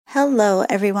Hello,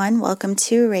 everyone. Welcome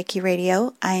to Reiki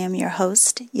Radio. I am your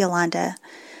host, Yolanda.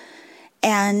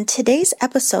 And today's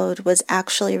episode was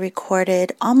actually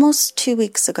recorded almost 2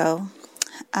 weeks ago.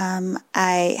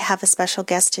 I have a special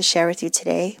guest to share with you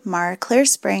today, Mara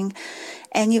Clearspring,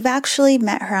 and you've actually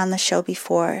met her on the show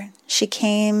before. She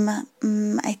came,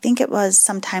 I think it was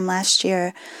sometime last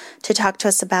year, to talk to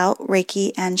us about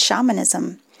Reiki and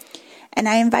shamanism. And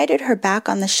I invited her back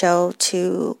on the show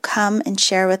to come and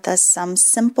share with us some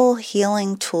simple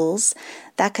healing tools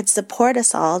that could support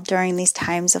us all during these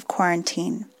times of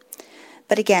quarantine.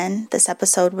 But again, this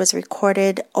episode was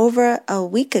recorded over a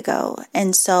week ago,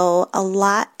 and so a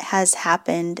lot has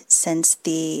happened since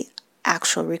the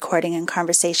actual recording and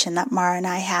conversation that Mara and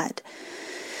I had.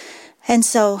 And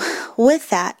so with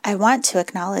that, I want to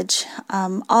acknowledge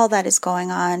all that is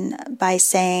going on by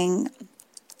saying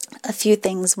a few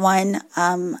things. One,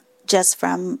 just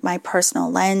from my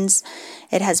personal lens,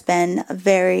 it has been a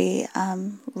very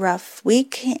rough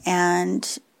week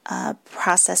and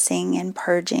processing and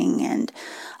purging and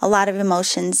a lot of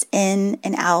emotions in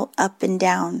and out, up and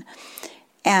down.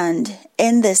 And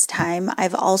in this time,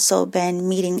 I've also been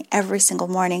meeting every single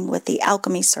morning with the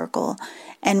Alchemy Circle,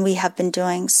 and we have been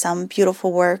doing some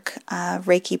beautiful work,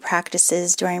 Reiki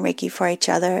practices, doing Reiki for each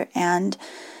other, and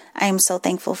I am so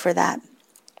thankful for that.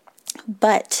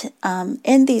 But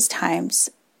in these times,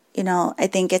 I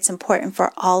think it's important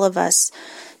for all of us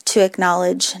to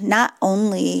acknowledge not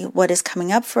only what is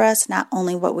coming up for us, not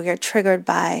only what we are triggered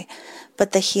by,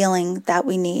 but the healing that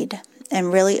we need,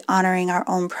 and really honoring our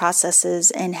own processes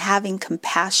and having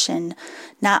compassion,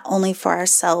 not only for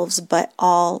ourselves, but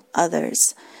all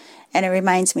others. And it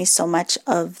reminds me so much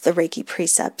of the Reiki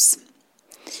precepts.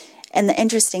 And the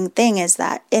interesting thing is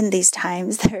that in these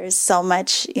times, there is so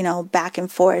much, back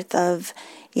and forth of,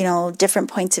 different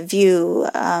points of view,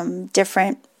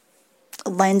 different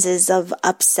lenses of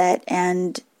upset,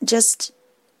 and just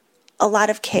a lot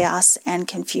of chaos and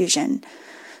confusion.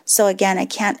 So again, I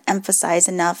can't emphasize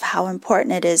enough how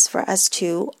important it is for us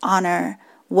to honor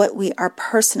what we are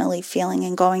personally feeling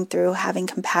and going through, having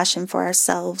compassion for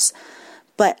ourselves,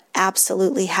 but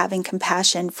absolutely having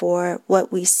compassion for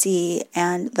what we see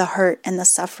and the hurt and the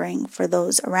suffering for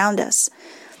those around us.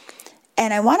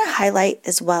 And I want to highlight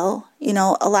as well,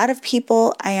 a lot of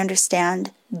people, I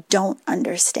understand, don't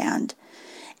understand.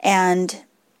 And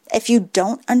if you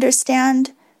don't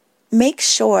understand, make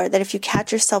sure that if you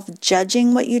catch yourself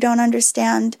judging what you don't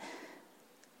understand,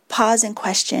 pause and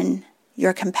question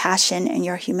your compassion and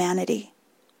your humanity.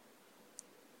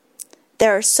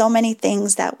 There are so many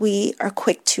things that we are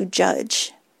quick to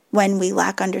judge when we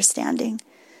lack understanding.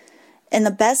 And the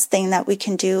best thing that we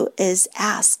can do is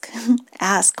ask.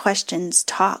 Ask questions,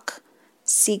 talk,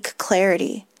 seek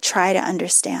clarity, try to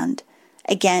understand.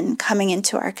 Again, coming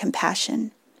into our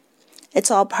compassion.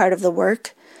 It's all part of the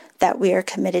work that we are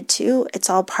committed to. It's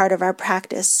all part of our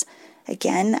practice.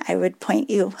 Again, I would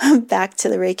point you back to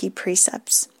the Reiki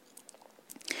precepts.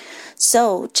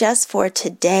 So just for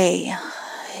today,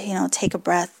 take a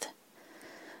breath,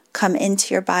 come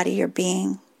into your body, your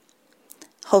being.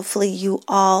 Hopefully you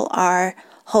all are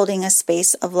holding a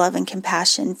space of love and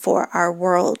compassion for our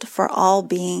world, for all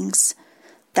beings,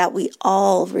 that we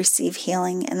all receive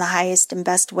healing in the highest and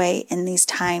best way in these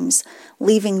times,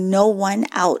 leaving no one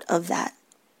out of that.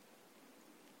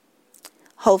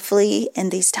 Hopefully in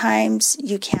these times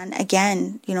you can,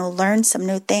 again, learn some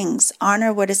new things,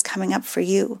 honor what is coming up for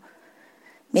you,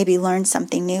 maybe learn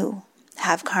something new.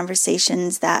 Have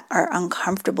conversations that are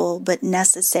uncomfortable but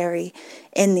necessary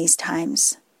in these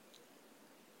times.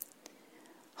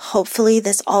 Hopefully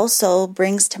this also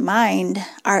brings to mind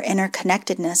our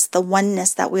interconnectedness, the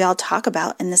oneness that we all talk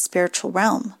about in the spiritual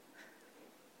realm.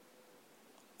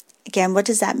 Again, what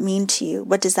does that mean to you?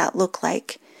 What does that look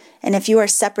like? And if you are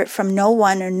separate from no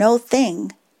one or no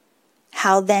thing,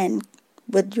 how then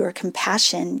would your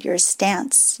compassion, your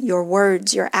stance, your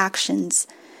words, your actions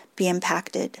be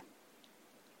impacted?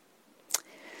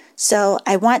 So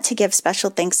I want to give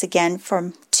special thanks again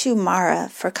to Mara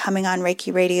for coming on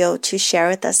Reiki Radio to share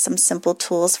with us some simple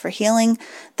tools for healing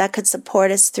that could support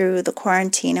us through the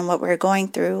quarantine and what we're going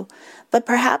through. But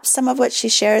perhaps some of what she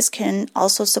shares can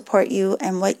also support you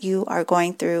and what you are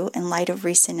going through in light of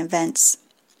recent events.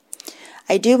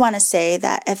 I do want to say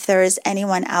that if there is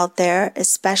anyone out there,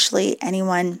 especially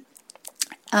anyone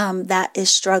that is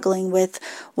struggling with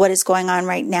what is going on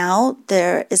right now,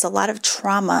 there is a lot of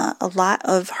trauma, a lot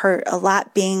of hurt, a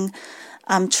lot being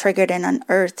triggered and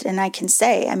unearthed. And I can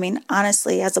say,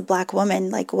 honestly, as a Black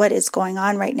woman, what is going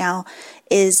on right now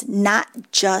is not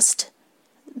just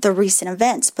the recent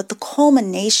events, but the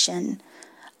culmination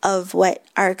of what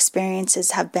our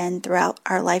experiences have been throughout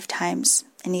our lifetimes.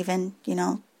 and even,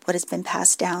 what has been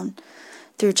passed down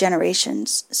through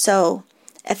generations. So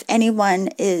if anyone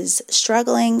is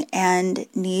struggling and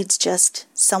needs just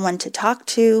someone to talk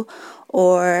to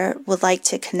or would like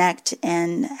to connect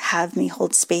and have me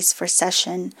hold space for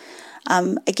session,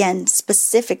 again,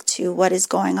 specific to what is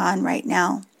going on right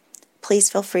now, please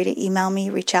feel free to email me,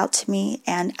 reach out to me,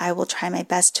 and I will try my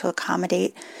best to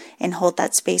accommodate and hold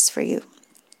that space for you.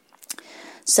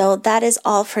 So that is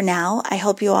all for now. I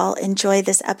hope you all enjoy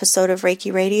this episode of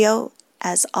Reiki Radio.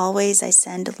 As always, I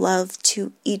send love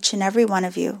to each and every one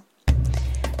of you.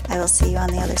 I will see you on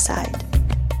the other side.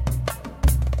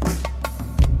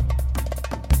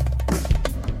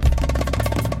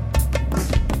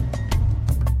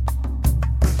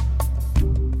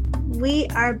 We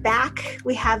are back.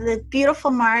 We have the beautiful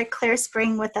Mara Claire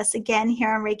Spring with us again here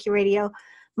on Reiki Radio.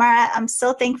 Mara, I'm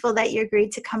so thankful that you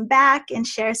agreed to come back and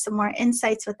share some more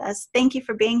insights with us. Thank you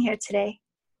for being here today.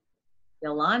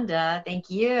 Yolanda, thank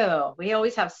you. We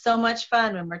always have so much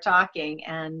fun when we're talking,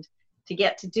 and to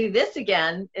get to do this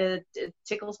again, it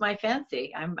tickles my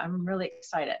fancy. I'm really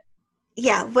excited.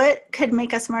 Yeah, what could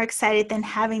make us more excited than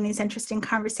having these interesting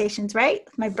conversations, right?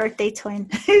 My birthday twin.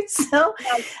 So,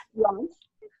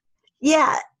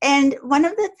 yeah, and one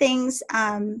of the things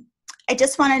I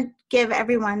just want to give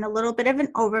everyone a little bit of an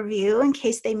overview in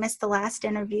case they missed the last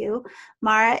interview.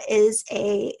 Mara is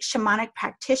a shamanic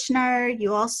practitioner.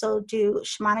 You also do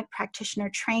shamanic practitioner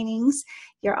trainings.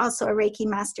 You're also a Reiki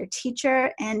master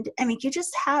teacher. And I mean, you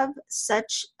just have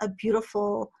such a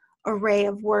beautiful array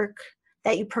of work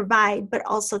that you provide, but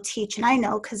also teach. And I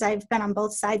know because I've been on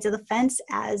both sides of the fence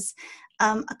as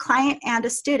a client and a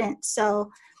student.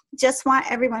 So just want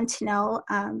everyone to know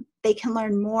they can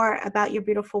learn more about your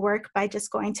beautiful work by just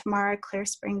going to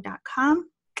maraclarespring.com.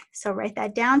 So write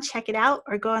that down, check it out,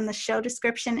 or go in the show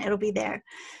description. It'll be there.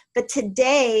 But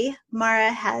today,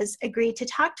 Mara has agreed to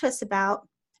talk to us about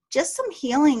just some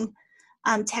healing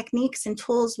techniques and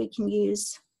tools we can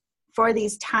use for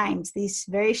these times, these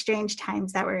very strange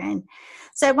times that we're in.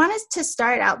 So I wanted to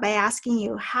start out by asking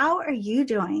you, how are you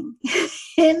doing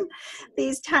in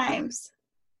these times?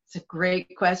 It's a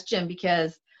great question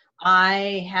because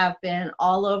I have been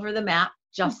all over the map,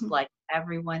 just like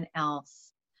everyone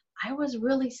else. I was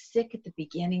really sick at the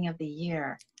beginning of the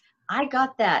year. I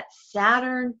got that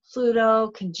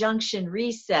Saturn-Pluto conjunction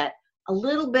reset a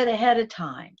little bit ahead of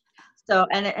time. So,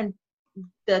 and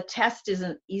the test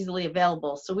isn't easily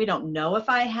available, so we don't know if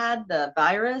I had the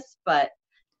virus, but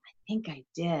I think I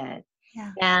did.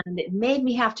 Yeah. And it made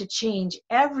me have to change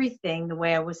everything the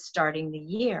way I was starting the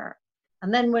year.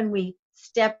 And then when we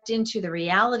stepped into the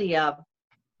reality of,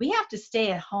 we have to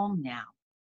stay at home now.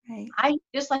 Right. I,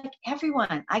 just like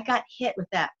everyone, I got hit with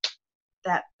that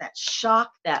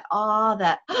shock, that awe,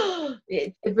 that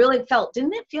it really felt,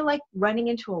 didn't it feel like running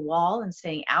into a wall and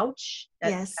saying, ouch?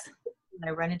 Yes.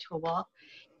 I ran into a wall.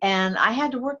 And I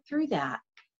had to work through that.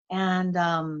 And,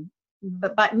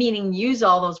 but meaning use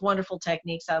all those wonderful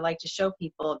techniques I like to show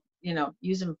people,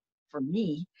 use them for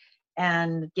me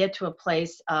and get to a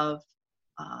place of,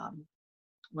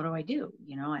 what do I do?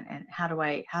 And how do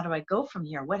I go from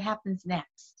here? What happens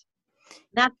next?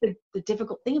 That's the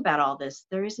difficult thing about all this.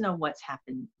 There is no what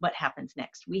happens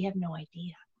next. We have no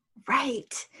idea.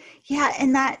 Right. Yeah.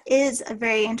 And that is a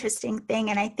very interesting thing.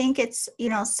 And I think it's,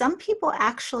 some people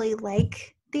actually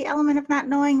like the element of not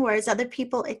knowing, whereas other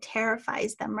people, it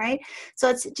terrifies them. Right. So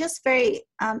it's just very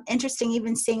interesting,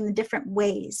 even seeing the different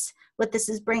ways what this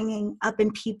is bringing up in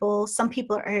people. Some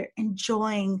people are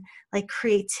enjoying like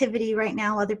creativity right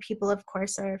now. Other people, of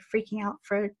course, are freaking out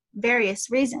for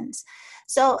various reasons.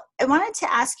 So I wanted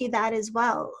to ask you that as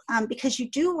well, because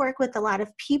you do work with a lot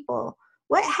of people.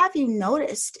 What have you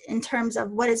noticed in terms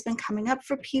of what has been coming up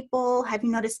for people? Have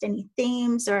you noticed any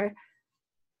themes or?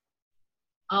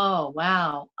 Oh,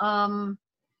 wow.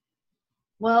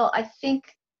 Well, I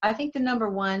think the number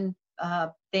one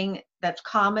thing that's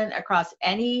common across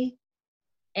any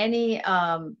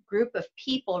group of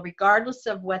people, regardless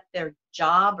of what their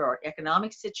job or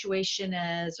economic situation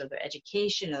is, or their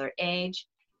education or their age,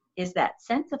 is that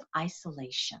sense of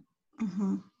isolation.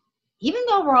 Mm-hmm. Even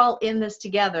though we're all in this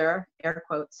together, air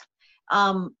quotes,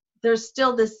 there's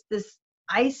still this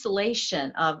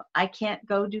isolation of, I can't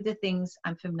go do the things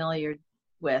I'm familiar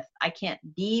with. I can't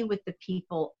be with the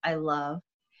people I love.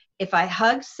 If I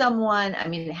hug someone, I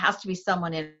mean, it has to be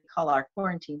someone in call our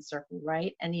quarantine circle,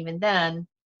 right? And even then,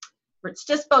 it's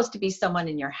just supposed to be someone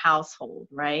in your household,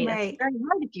 right? Right. It's very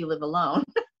hard if you live alone.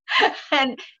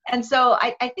 and so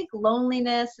I think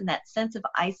loneliness and that sense of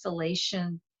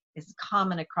isolation is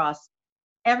common across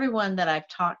everyone that I've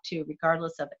talked to,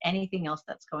 regardless of anything else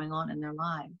that's going on in their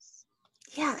lives.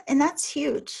 Yeah, and that's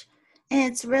huge. And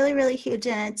it's really, really huge.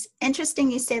 And it's interesting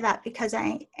you say that because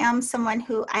I am someone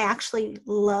who I actually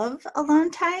love alone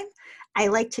time. I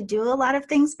like to do a lot of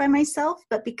things by myself,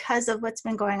 but because of what's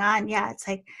been going on, yeah, it's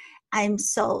like I'm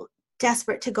so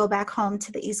desperate to go back home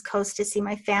to the East Coast to see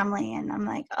my family. And I'm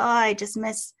like, oh, I just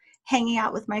miss hanging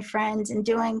out with my friends and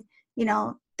doing,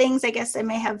 things I guess I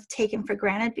may have taken for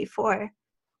granted before.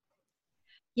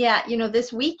 Yeah,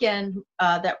 this weekend,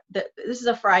 this is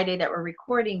a Friday that we're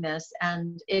recording this,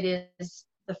 and it is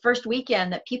the first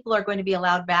weekend that people are going to be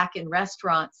allowed back in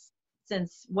restaurants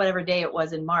since whatever day it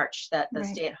was in March that the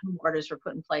Right. stay-at-home orders were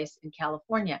put in place in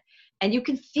California. And you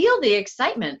can feel the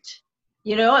excitement,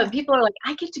 and people are like,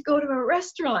 I get to go to a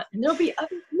restaurant and there'll be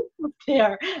other people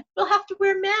there. They'll have to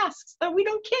wear masks, but we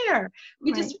don't care.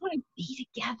 We Right. just want to be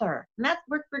together. And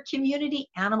we're community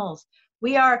animals.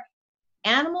 We are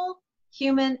animal,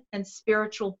 human, and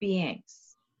spiritual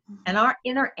beings. And our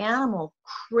inner animal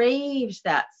craves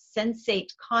that sensate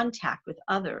contact with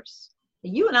others.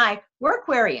 You and I, we're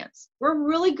Aquarians. We're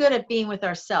really good at being with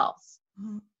ourselves,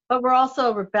 but we're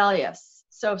also rebellious.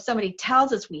 So if somebody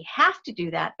tells us we have to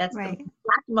do that, that's Right. the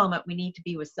exact moment we need to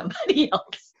be with somebody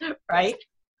else, right?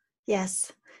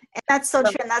 Yes. And that's so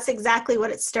true. And that's exactly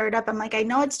what it stirred up. I'm like, I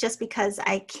know it's just because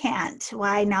I can't.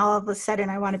 Why now all of a sudden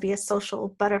I want to be a social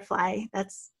butterfly?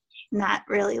 That's not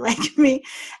really like me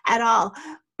at all.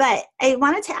 But I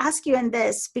wanted to ask you in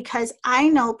this because I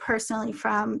know personally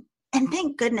and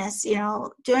thank goodness,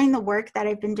 doing the work that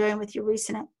I've been doing with you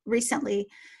recently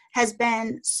has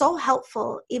been so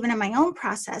helpful even in my own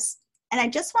process. And I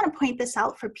just want to point this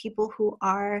out for people who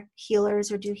are healers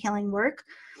or do healing work.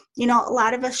 A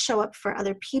lot of us show up for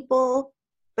other people,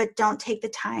 but don't take the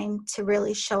time to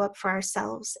really show up for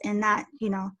ourselves. And that,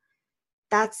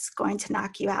 that's going to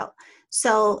knock you out.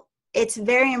 So it's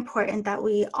very important that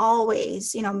we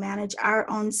always, manage our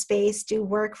own space, do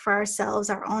work for ourselves,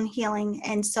 our own healing.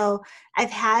 And so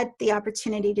I've had the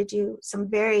opportunity to do some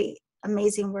very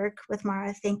amazing work with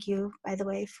Mara. Thank you, by the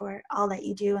way, for all that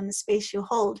you do and the space you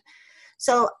hold.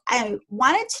 So I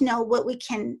wanted to know what we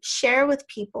can share with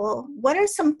people. What are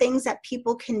some things that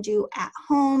people can do at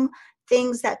home,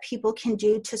 things that people can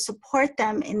do to support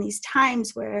them in these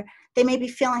times where they may be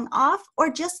feeling off or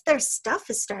just their stuff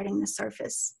is starting to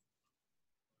surface?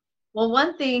 Well,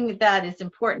 one thing that is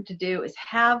important to do is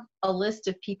have a list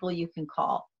of people you can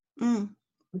call.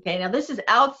 Okay, now this is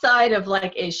outside of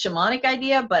like a shamanic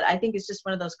idea, but I think it's just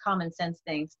one of those common sense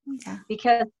things. Yeah.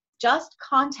 Because just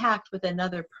contact with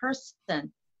another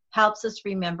person helps us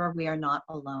remember we are not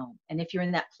alone. And if you're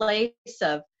in that place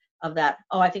of that,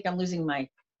 I think I'm losing my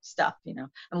stuff,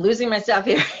 I'm losing myself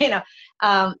here,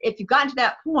 if you've gotten to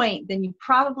that point, then you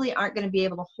probably aren't going to be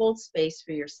able to hold space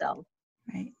for yourself.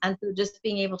 Right. And so just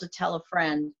being able to tell a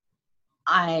friend,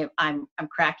 I'm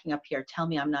cracking up here, tell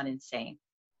me I'm not insane,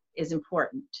 is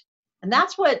important. And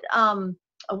that's what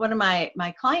one of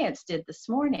my clients did this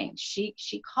morning. She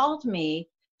called me.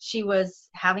 She was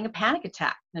having a panic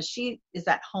attack. Now she is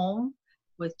at home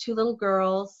with 2 little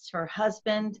girls. Her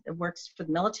husband works for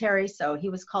the military, so he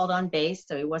was called on base,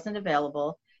 so he wasn't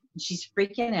available. And she's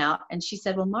freaking out. And she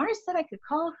said, well, Mara said I could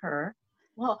call her.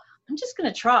 Well, I'm just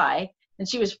going to try. And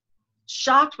she was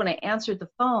shocked when I answered the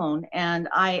phone, and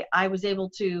I was able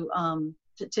to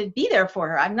be there for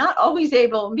her. I'm not always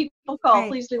able, when people call,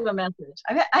 please leave a message.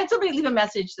 I had somebody leave a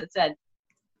message that said,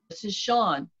 this is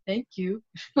Sean, thank you.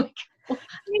 Like, well,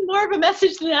 I need more of a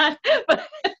message than that.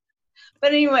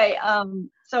 But anyway,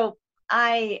 so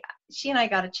she and I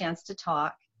got a chance to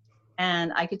talk,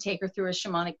 and I could take her through a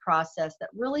shamanic process that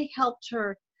really helped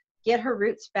her get her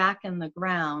roots back in the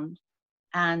ground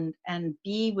and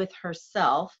be with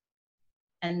herself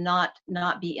and not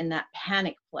be in that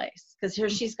panic place. Because here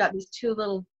she's got these 2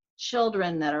 little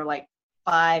children that are like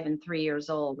 5 and 3 years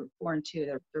old, or 4 and 2.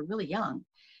 They're really young.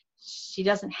 She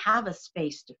doesn't have a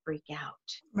space to freak out.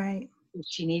 Right.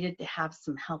 She needed to have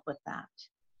some help with that.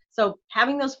 So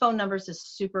having those phone numbers is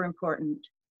super important.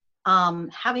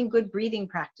 Having good breathing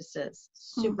practices,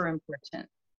 super important.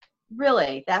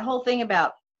 Really, that whole thing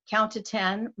about count to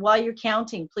 10, while you're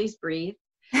counting, please breathe.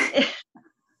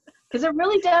 Because it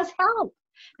really does help.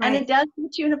 Right. And it does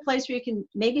put you in a place where you can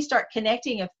maybe start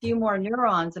connecting a few more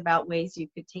neurons about ways you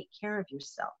could take care of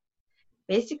yourself.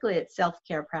 Basically, it's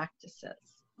self-care practices.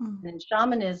 And in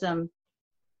shamanism,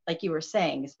 like you were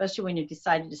saying, especially when you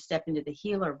decided to step into the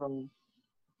healer role,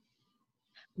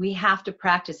 we have to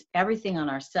practice everything on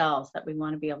ourselves that we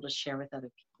want to be able to share with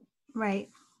other people. Right.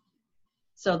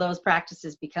 So those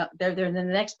practices they're in the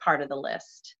next part of the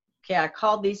list. Okay, I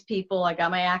called these people, I got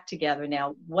my act together.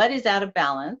 Now, what is out of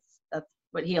balance? That's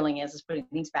what healing is putting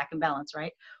things back in balance,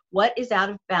 right? What is out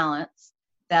of balance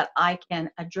that I can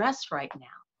address right now?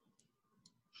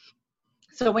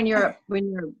 So and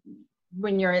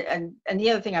the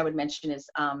other thing I would mention is,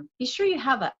 be sure you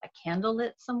have a candle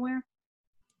lit somewhere.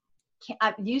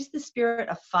 Use the spirit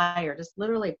of fire. Just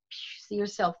literally see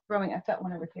yourself throwing. I've got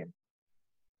one over here.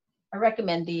 I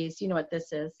recommend these. You know what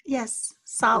this is? Yes,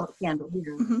 salt candle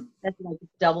here. Mm-hmm. That's like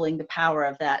doubling the power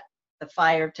of that. The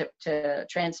fire to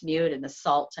transmute and the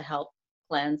salt to help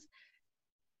cleanse.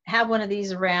 Have one of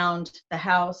these around the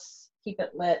house. Keep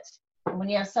it lit. And when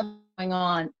you have something going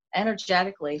on,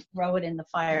 energetically throw it in the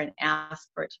fire and ask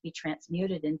for it to be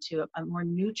transmuted into a more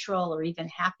neutral or even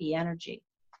happy energy.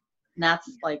 And that's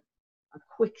like a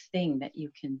quick thing that you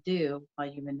can do while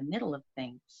you're in the middle of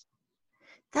things.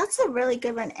 That's a really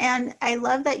good one. And I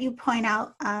love that you point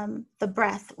out the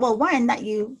breath. Well, one, that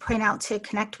you point out to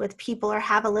connect with people or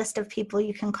have a list of people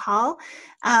you can call.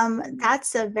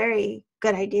 That's a very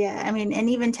good idea. I mean, and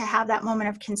even to have that moment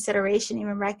of consideration,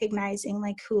 even recognizing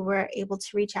like who we're able to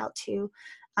reach out to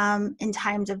in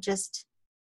times of just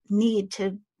need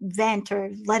to vent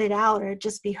or let it out or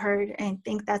just be heard. And I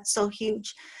think that's so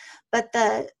huge. But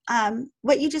the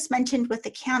what you just mentioned with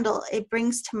the candle, it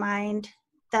brings to mind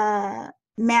the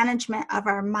management of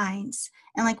our minds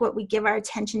and like what we give our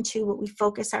attention to, what we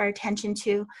focus our attention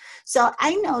to. So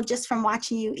I know just from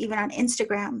watching you even on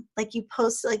Instagram, like you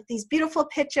post like these beautiful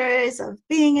pictures of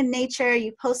being in nature.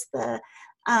 You post the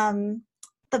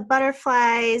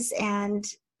butterflies and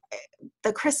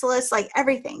the chrysalis, like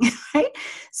everything, right?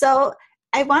 So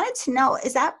I wanted to know,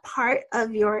 is that part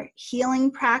of your healing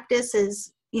practice,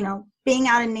 is, you know, being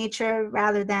out in nature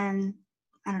rather than,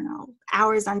 I don't know,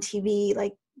 hours on TV?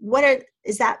 Like,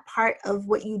 is that part of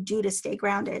what you do to stay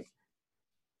grounded?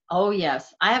 Oh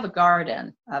yes, I have a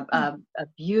garden, a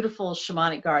beautiful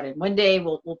shamanic garden. One day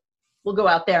we'll go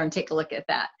out there and take a look at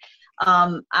that.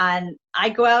 And I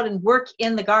go out and work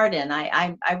in the garden.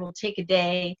 I will take a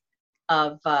day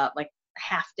of like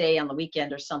half day on the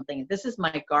weekend or something. This is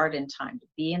my garden time, to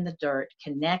be in the dirt,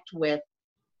 connect with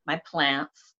my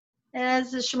plants.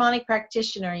 As a shamanic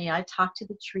practitioner, you know, I talk to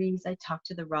the trees, I talk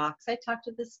to the rocks, I talk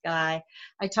to the sky,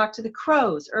 I talked to the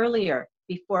crows earlier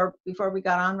before we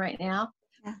got on right now.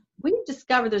 Yeah. We've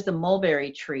discovered there's a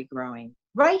mulberry tree growing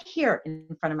right here in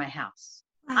front of my house.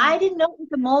 Wow. I didn't know it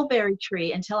was a mulberry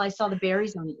tree until I saw the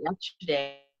berries on it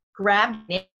yesterday. Grabbed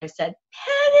it, I said,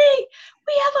 Penny,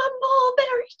 we have a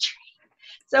mulberry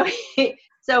tree.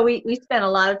 So we spent a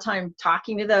lot of time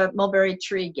talking to the mulberry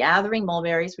tree, gathering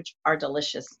mulberries, which are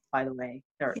delicious, by the way.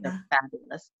 They're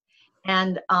fabulous.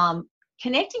 And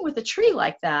connecting with the tree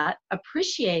like that,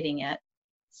 appreciating it,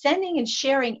 sending and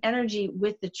sharing energy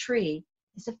with the tree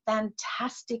is a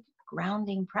fantastic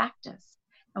grounding practice.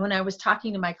 And when I was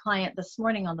talking to my client this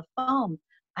morning on the phone,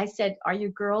 I said, are you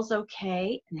girls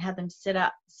okay? And had them sit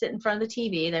in front of the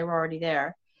TV. They were already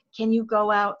there. Can you go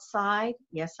outside?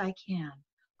 Yes, I can.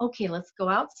 Okay, let's go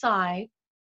outside.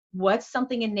 What's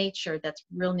something in nature that's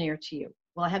real near to you?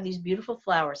 Well, I have these beautiful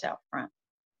flowers out front.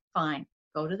 Fine.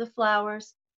 Go to the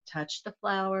flowers, touch the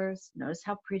flowers, notice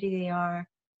how pretty they are,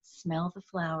 smell the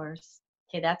flowers.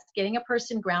 Okay, that's getting a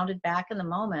person grounded back in the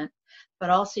moment,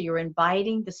 but also you're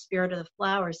inviting the spirit of the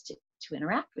flowers to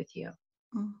interact with you.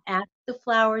 Mm. Ask the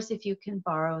flowers if you can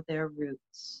borrow their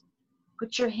roots.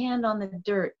 Put your hand on the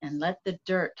dirt and let the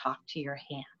dirt talk to your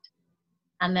hand.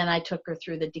 And then I took her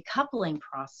through the decoupling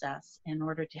process in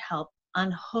order to help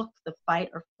unhook the fight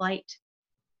or flight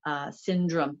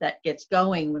syndrome that gets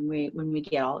going when we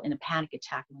get all in a panic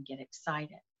attack and we get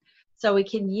excited. So we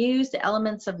can use the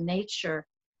elements of nature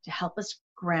to help us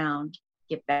ground,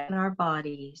 get back in our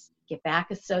bodies, get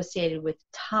back associated with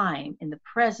time in the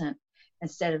present,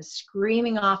 instead of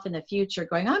screaming off in the future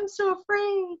going, I'm so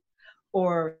afraid,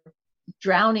 or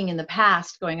drowning in the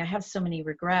past going, I have so many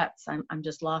regrets, I'm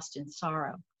just lost in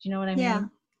sorrow. Do you know what I mean? Yeah,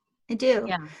 I do.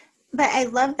 Yeah. But I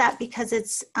love that because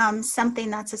it's something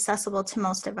that's accessible to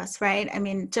most of us, right? I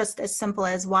mean, just as simple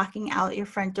as walking out your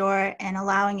front door and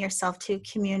allowing yourself to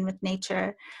commune with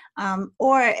nature.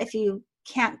 Or if you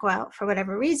can't go out for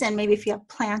whatever reason, maybe if you have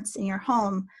plants in your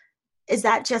home, is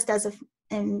that just as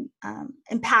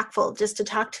impactful, just to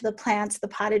talk to the plants, the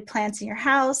potted plants in your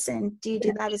house? And do you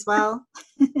do that as well?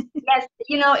 Yes.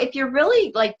 You know, if you're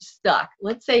really like stuck,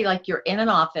 let's say like you're in an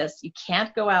office, you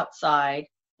can't go outside.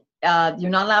 You're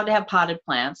not allowed to have potted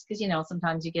plants because, you know,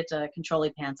 sometimes you get to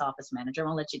controlly pants office manager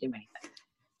won't let you do anything.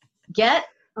 Get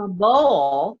a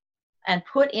bowl and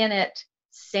put in it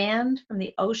sand from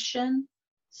the ocean,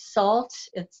 salt.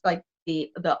 It's like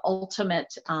the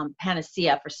ultimate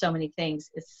panacea for so many things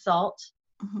is salt.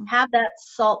 Mm-hmm. Have that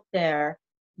salt there,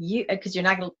 because you're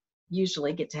not going to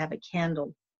usually get to have a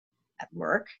candle at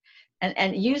work,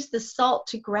 and use the salt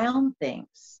to ground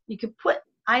things. You could put,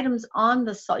 items on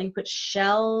the salt. You put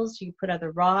shells, you put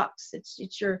other rocks.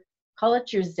 It's your, call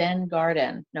it your Zen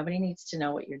garden. Nobody needs to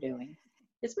know what you're doing.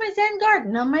 It's my Zen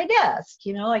garden on my desk.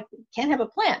 You know, I can't have a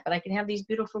plant, but I can have these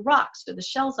beautiful rocks or the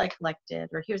shells I collected,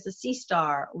 or here's a sea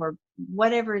star, or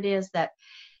whatever it is that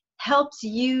helps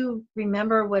you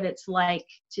remember what it's like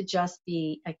to just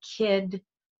be a kid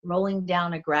rolling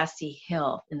down a grassy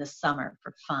hill in the summer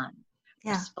for fun.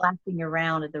 Yeah. Splashing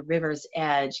around at the river's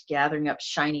edge, gathering up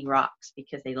shiny rocks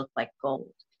because they look like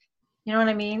gold. You know what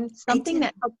I mean? Something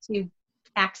that helps you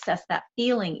access that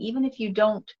feeling, even if you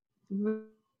don't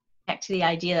connect to the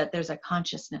idea that there's a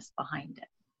consciousness behind it.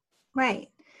 Right.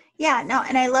 Yeah, no,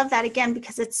 and I love that again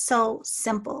because it's so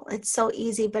simple. It's so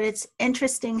easy, but it's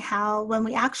interesting how when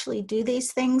we actually do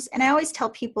these things, and I always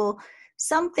tell people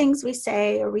some things we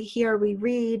say or we hear or we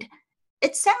read,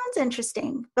 it sounds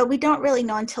interesting, but we don't really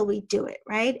know until we do it,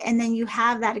 right? And then you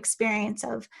have that experience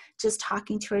of just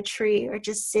talking to a tree or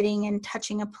just sitting and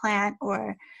touching a plant,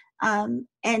 or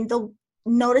and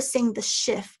noticing the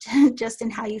shift just in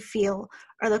how you feel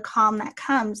or the calm that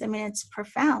comes. I mean, it's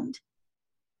profound.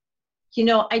 You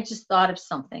know, I just thought of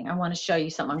something. I want to show you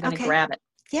something. I'm going to grab it.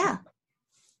 Yeah.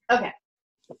 Okay.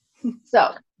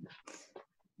 So,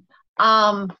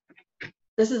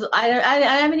 this is,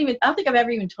 I don't think I've ever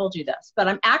even told you this, but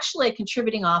I'm actually a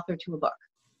contributing author to a book.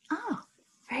 Oh,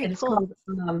 very it's cool.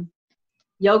 Called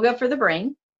Yoga for the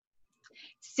Brain.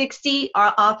 60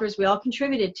 authors, we all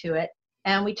contributed to it.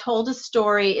 And we told a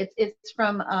story. It's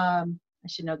from, I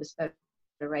should know this better,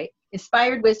 right?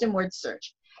 Inspired Wisdom Word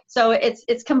Search. So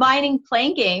it's combining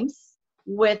playing games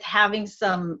with having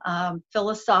some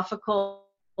philosophical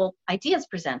ideas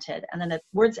presented, and then the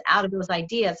words out of those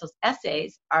ideas, those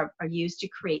essays, are used to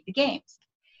create the games.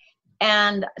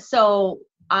 And so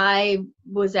I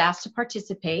was asked to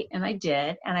participate, and I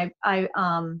did, and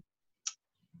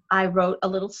I wrote a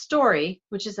little story,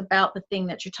 which is about the thing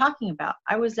that you're talking about.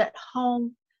 I was at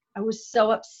home. I was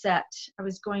so upset. I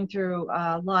was going through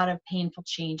a lot of painful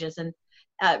changes, and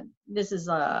this is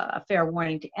a fair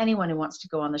warning to anyone who wants to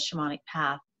go on the shamanic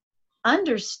path.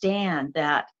 Understand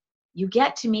that you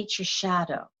get to meet your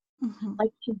shadow. Mm-hmm.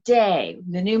 Like today,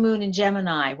 the new moon in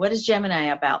Gemini. What is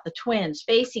Gemini about? The twins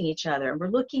facing each other. And we're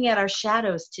looking at our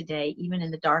shadows today, even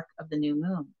in the dark of the new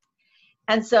moon.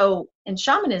 And so in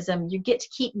shamanism, you get to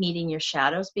keep meeting your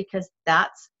shadows because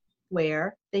that's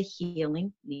where the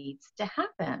healing needs to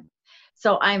happen.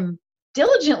 So I'm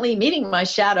diligently meeting my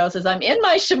shadows as I'm in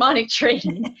my shamanic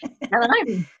training, and I'm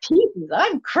in pieces.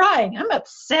 I'm crying. I'm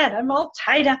upset. I'm all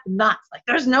tied up in knots. Like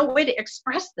there's no way to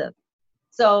express this.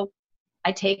 So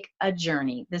I take a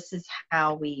journey. This is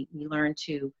how we learn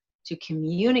to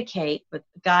communicate with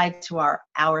guides who are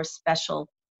our special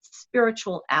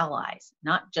spiritual allies,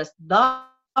 not just the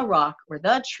rock or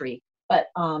the tree, but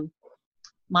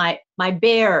my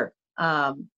bear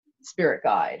spirit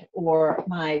guide or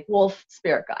my wolf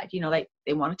spirit guide. You know,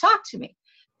 they want to talk to me.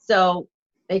 So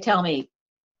they tell me,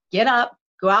 get up,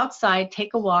 go outside,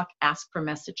 take a walk, ask for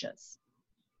messages.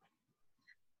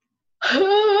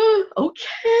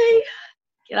 Okay.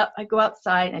 Get up, I go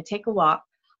outside and I take a walk.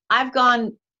 I've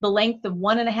gone the length of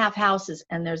 1.5 houses,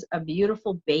 and there's a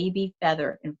beautiful baby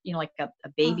feather, and you know, like a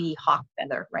baby hawk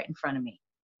feather right in front of me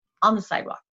on the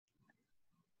sidewalk.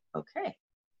 Okay.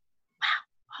 Wow,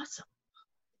 awesome.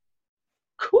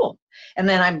 Cool. And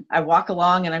then I walk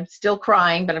along and I'm still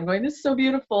crying, but I'm going, this is so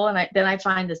beautiful. And then I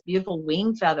find this beautiful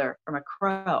wing feather from a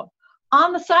crow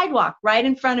on the sidewalk right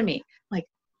in front of me. Like,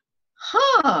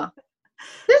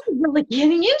 this is really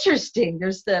getting interesting.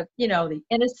 There's the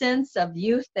innocence of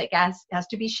youth that has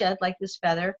to be shed like this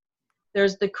feather.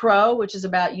 There's the crow, which is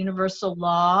about universal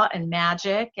law and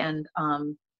magic and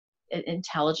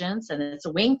intelligence. And it's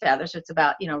a wing feather, so it's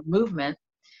about, movement.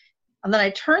 And then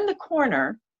I turn the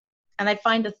corner and I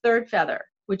find a third feather,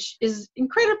 which is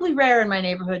incredibly rare in my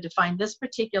neighborhood to find this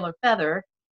particular feather,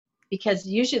 because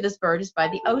usually this bird is by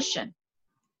the ocean.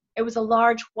 It was a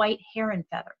large white heron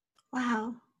feather.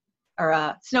 Wow. Or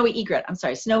a snowy egret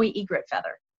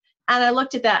feather. And I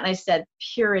looked at that and I said,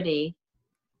 purity.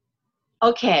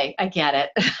 Okay, I get it.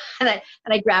 and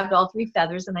I grabbed all 3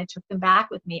 feathers and I took them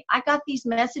back with me. I got these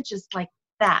messages like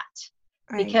that.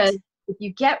 Right. Because if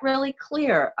you get really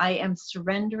clear, I am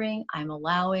surrendering, I'm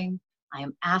allowing, I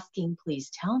am asking, please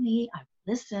tell me, I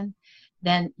listen,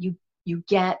 then you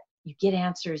get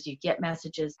answers, you get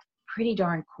messages pretty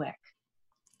darn quick.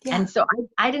 Yeah. And so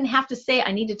I didn't have to say,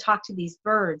 I need to talk to these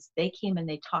birds. They came and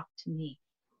they talked to me.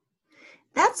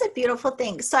 That's a beautiful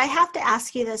thing. So I have to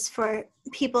ask you this for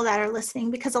people that are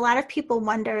listening, because a lot of people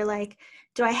wonder, like,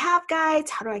 do I have guides?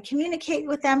 How do I communicate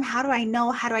with them? How do I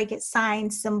know? How do I get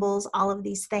signs, symbols, all of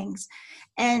these things?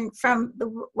 And from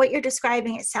what you're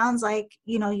describing, it sounds like,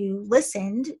 you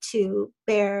listened to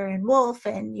Bear and Wolf,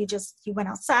 and you went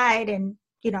outside, and,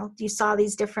 you saw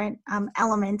these different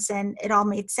elements, and it all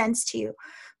made sense to you.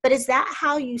 But is that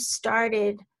how you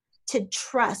started to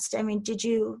trust? I mean, do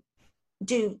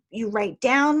you write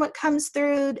down what comes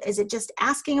through? Is it just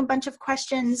asking a bunch of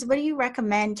questions? What do you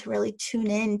recommend to really tune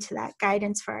in to that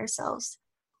guidance for ourselves?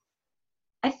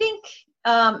 I think,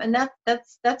 and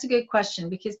that's a good question,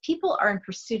 because people are in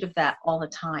pursuit of that all the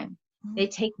time. Mm-hmm. They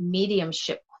take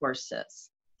mediumship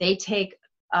courses. They take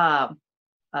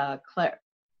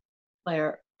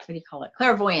what do you call it?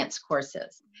 Clairvoyance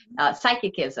courses,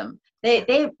 psychicism.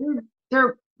 They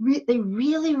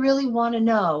really, really want to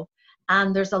know,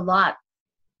 and there's a lot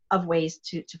of ways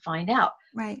to find out.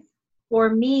 Right. For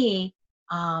me,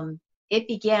 it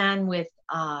began with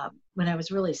when I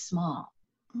was really small.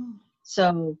 Mm.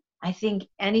 So I think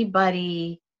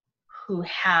anybody who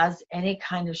has any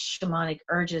kind of shamanic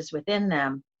urges within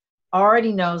them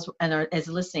already knows, and is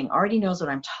listening, already knows what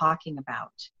I'm talking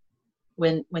about.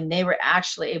 When they were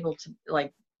actually able to,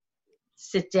 like,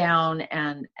 sit down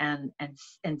and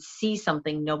see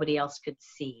something nobody else could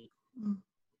see. Mm.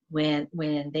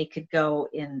 When they could go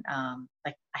in,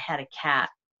 like, I had a cat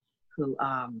who,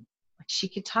 she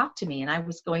could talk to me, and I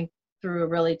was going through a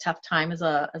really tough time as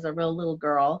a real little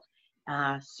girl,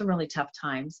 some really tough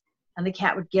times. And the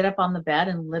cat would get up on the bed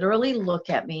and literally look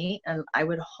at me, and I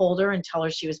would hold her and tell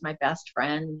her she was my best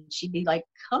friend. And she'd be like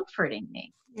comforting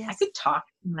me. Yes. I could talk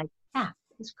to my cat.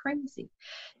 It was crazy.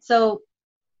 So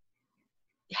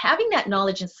having that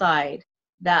knowledge inside,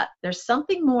 that there's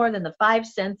something more than the five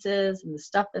senses and the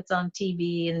stuff that's on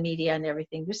TV and media and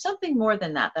everything. There's something more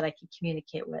than that I can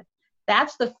communicate with.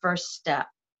 That's the first step.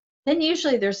 Then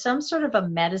usually there's some sort of a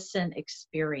medicine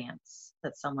experience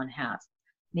that someone has.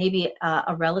 Maybe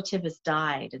a relative has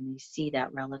died and they see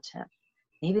that relative.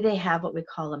 Maybe they have what we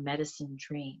call a medicine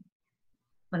dream.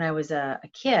 When I was a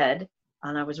kid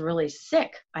and I was really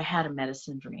sick, I had a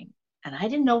medicine dream. And I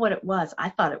didn't know what it was. I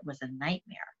thought it was a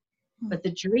nightmare. But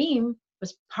the dream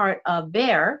was part of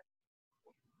Bear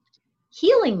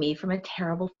healing me from a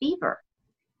terrible fever.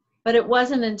 But it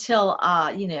wasn't until,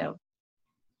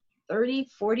 30,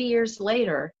 40 years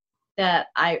later that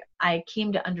I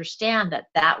came to understand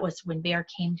that was when Bear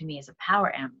came to me as a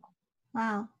power animal.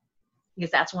 Wow.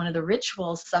 Because that's one of the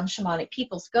rituals some shamanic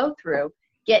peoples go through.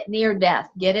 Get near death,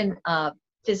 get in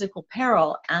physical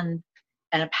peril, and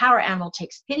a power animal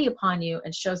takes pity upon you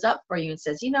and shows up for you and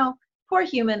says, poor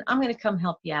human, I'm going to come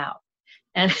help you out.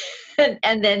 And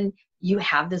then you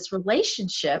have this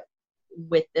relationship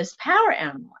with this power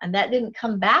animal. And that didn't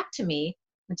come back to me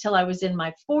until I was in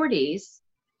my 40s.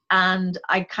 And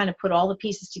I kind of put all the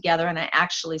pieces together, and I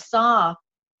actually saw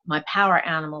my power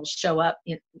animals show up.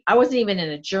 I wasn't even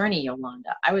in a journey,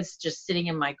 Yolanda. I was just sitting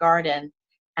in my garden,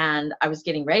 and I was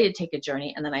getting ready to take a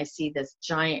journey. And then I see this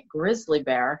giant grizzly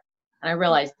bear, and I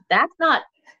realized that's not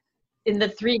in the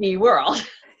 3D world.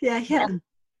 Yeah. And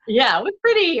yeah,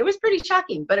 it was pretty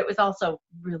shocking, but it was also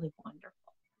really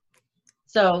wonderful.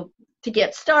 So to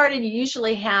get started, you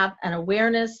usually have an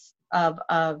awareness of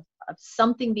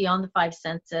something beyond the five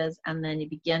senses, and then you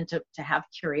begin to have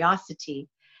curiosity,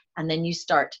 and then you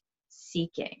start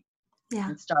seeking. Yeah.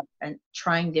 And start and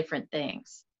trying different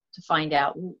things to find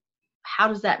out, how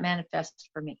does that manifest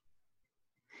for me?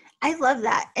 I love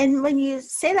that. And when you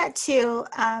say that too,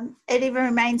 it even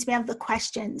reminds me of the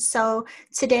questions. So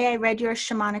today I read your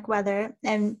shamanic weather,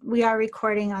 and we are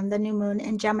recording on the new moon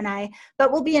in Gemini,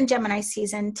 but we'll be in Gemini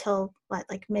season till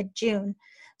like mid-June.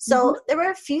 So there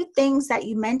were a few things that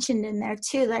you mentioned in there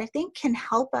too that I think can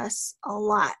help us a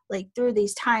lot, like through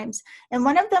these times. And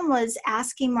one of them was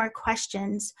asking more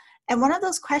questions. And one of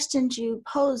those questions you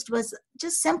posed was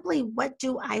just simply, what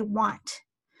do I want?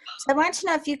 So I want to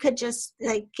know if you could just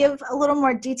like give a little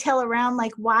more detail around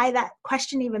like why that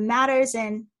question even matters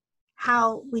and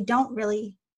how we don't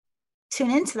really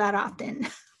tune into that often.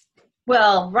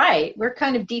 Well, right. We're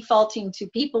kind of defaulting to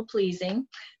people pleasing.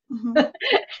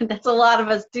 Mm-hmm. That's a lot of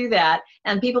us do that.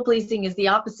 And people pleasing is the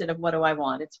opposite of what do I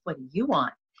want? It's what do you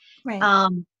want? Right.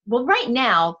 Well, right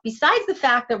now, besides the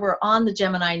fact that we're on the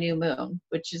Gemini new moon,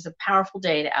 which is a powerful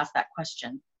day to ask that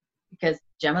question, because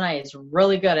Gemini is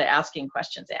really good at asking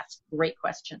questions, ask great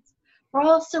questions. We're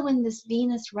also in this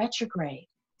Venus retrograde.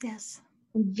 Yes.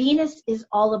 And Venus is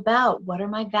all about, what are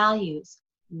my values?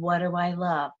 What do I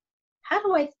love? How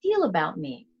do I feel about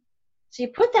me? So you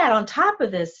put that on top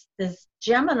of this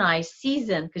Gemini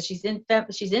season, because she's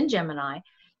in Gemini,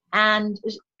 and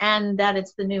that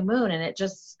it's the new moon, and it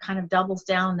just kind of doubles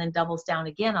down and then doubles down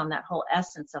again on that whole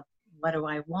essence of what do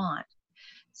I want.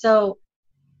 So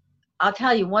I'll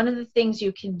tell you, one of the things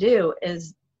you can do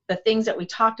is the things that we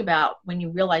talked about when you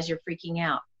realize you're freaking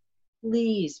out.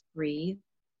 Please breathe.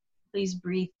 Please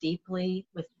breathe deeply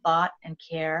with thought and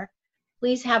care.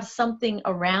 Please have something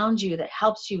around you that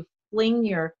helps you fling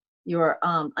your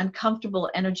uncomfortable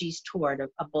energies toward.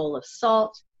 A bowl of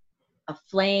salt, a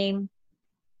flame,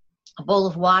 a bowl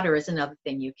of water is another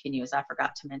thing you can use. I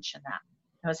forgot to mention that.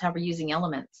 Notice how we're using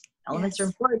elements. Elements are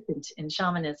important in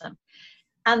shamanism.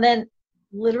 And then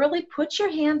literally put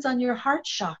your hands on your heart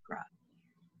chakra,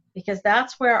 because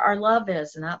that's where our love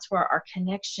is, and that's where our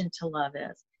connection to love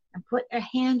is. And put a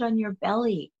hand on your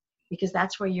belly, because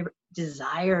that's where your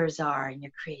desires are and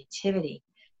your creativity.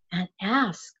 And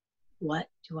ask, what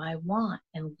do I want?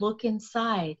 And look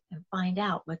inside and find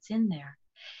out what's in there.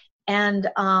 And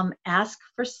ask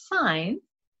for signs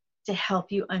to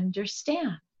help you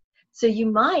understand. So you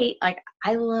might, like,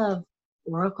 I love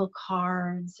oracle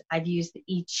cards. I've used the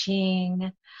I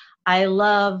Ching. I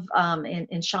love,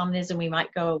 in shamanism, we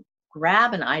might go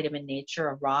grab an item in nature,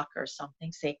 a rock or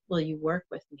something, say, will you work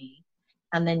with me?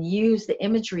 And then use the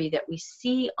imagery that we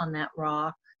see on that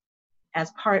rock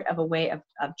as part of a way of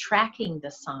tracking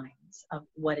the signs of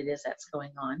what it is that's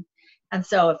going on. And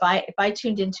so if I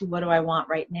tuned into what do I want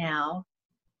right now,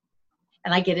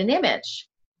 and I get an image,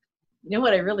 you know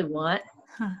what I really want?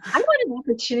 I want an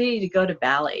opportunity to go to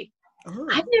Bali. Ooh.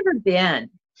 I've never been.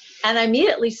 And I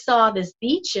immediately saw this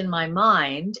beach in my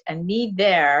mind, and me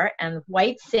there, and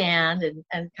white sand,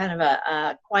 and kind of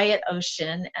a quiet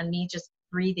ocean, and me just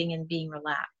breathing and being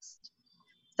relaxed.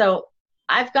 So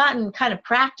I've gotten kind of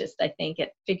practiced, I think,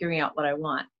 at figuring out what I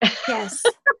want. Yes.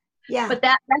 Yeah. But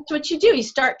that's what you do. You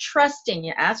start trusting.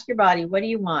 You ask your body, what do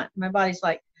you want? My body's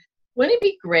like, wouldn't it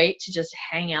be great to just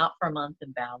hang out for a month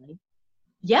in Bali?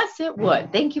 Yes, it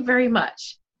would. Thank you very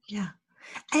much. Yeah.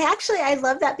 I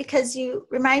love that, because you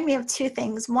remind me of two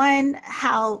things. One,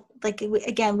 how, like,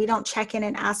 we don't check in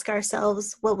and ask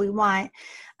ourselves what we want.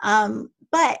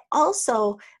 But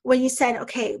also when you said,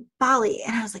 okay, Bali,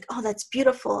 and I was like, oh, that's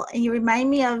beautiful. And you remind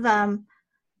me of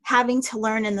having to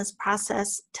learn in this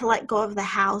process to let go of the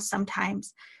how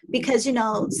sometimes, because,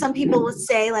 some people would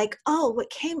say, like, oh, what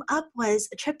came up was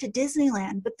a trip to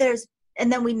Disneyland, and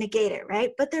then we negate it,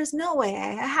 right? But there's no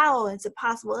way. How is it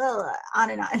possible? On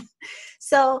and on.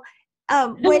 So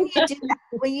when you do that,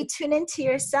 when you tune into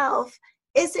yourself,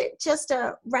 is it just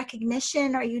a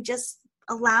recognition? Are you just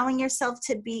allowing yourself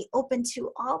to be open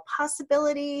to all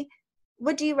possibility?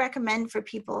 What do you recommend for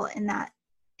people in that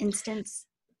instance?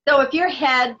 So if your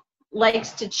head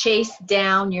likes to chase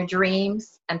down your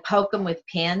dreams and poke them with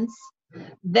pins,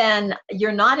 then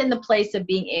you're not in the place of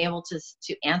being able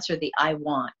to answer the I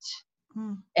want.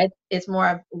 It's more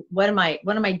of, what am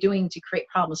I doing to create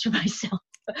problems for myself?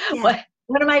 Yeah.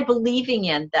 What am I believing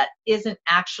in that isn't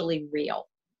actually real?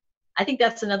 I think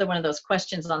that's another one of those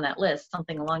questions on that list,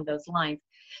 something along those lines.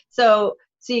 So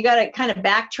you got to kind of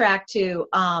backtrack to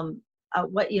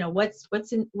what's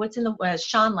in the way.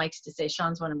 Sean likes to say,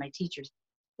 Sean's one of my teachers,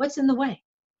 what's in the way?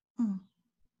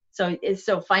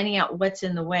 So finding out what's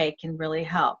in the way can really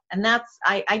help. And that's,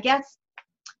 I guess,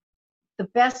 the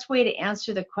best way to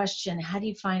answer the question, how do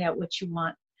you find out what you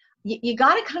want? You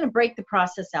got to kind of break the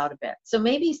process out a bit. So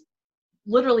maybe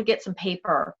literally get some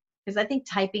paper, because I think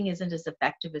typing isn't as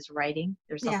effective as writing.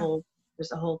 There's a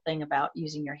whole thing about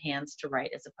using your hands to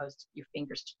write as opposed to your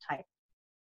fingers to type.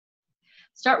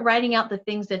 Start writing out the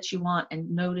things that you want and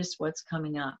notice what's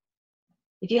coming up.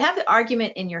 If you have the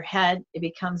argument in your head, it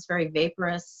becomes very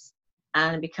vaporous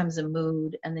and it becomes a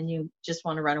mood, and then you just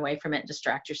want to run away from it and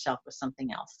distract yourself with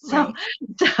something else. Right.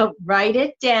 So write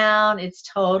it down. It's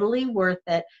totally worth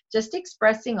it. Just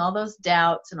expressing all those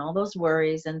doubts and all those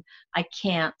worries, and I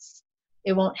can't,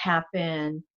 it won't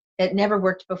happen, it never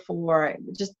worked before.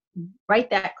 Just write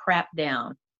that crap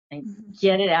down and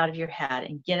get it out of your head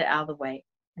and get it out of the way.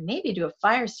 And maybe do a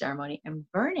fire ceremony and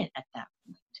burn it at that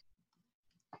point.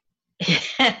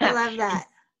 I love that.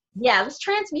 Yeah, let's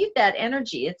transmute that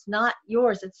energy. It's not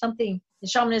yours. It's something, in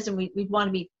shamanism, we want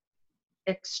to be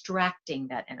extracting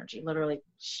that energy. Literally,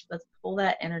 let's pull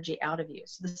that energy out of you.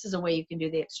 So this is a way you can do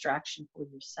the extraction for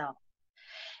yourself.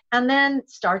 And then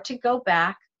start to go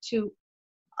back to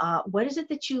what is it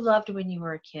that you loved when you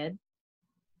were a kid?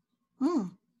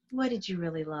 What did you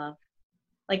really love?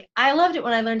 Like, I loved it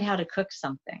when I learned how to cook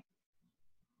something.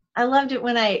 I loved it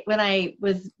when I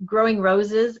was growing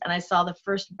roses and I saw the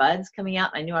first buds coming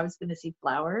out and I knew I was going to see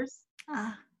flowers.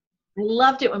 I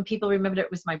loved it when people remembered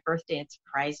it was my birthday and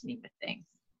surprised me with things.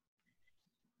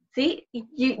 See,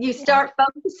 you start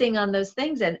focusing on those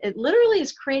things, and it literally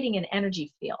is creating an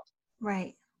energy field.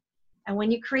 Right. And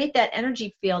when you create that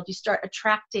energy field, you start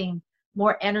attracting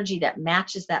more energy that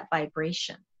matches that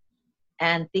vibration.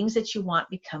 And things that you want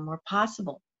become more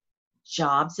possible.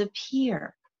 Jobs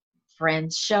appear.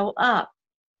 Friends show up.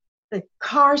 The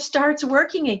car starts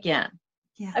working again.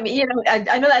 Yeah. I mean,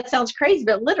 I know that sounds crazy,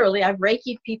 but literally I've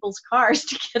Reiki'd people's cars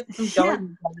to get them going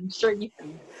again. I'm sure you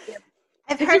can.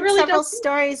 I've heard several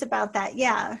stories about that.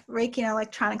 Yeah. Reiki and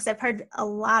electronics. I've heard a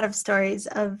lot of stories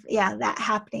of, that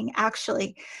happening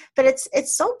actually, but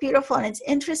it's so beautiful, and it's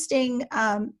interesting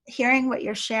hearing what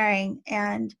you're sharing.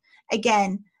 And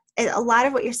again, a lot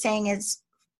of what you're saying is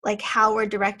like how we're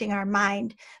directing our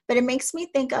mind, but it makes me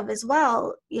think of as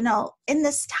well, in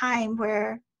this time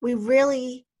where we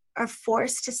really are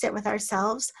forced to sit with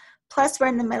ourselves, plus we're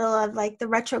in the middle of like the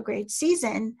retrograde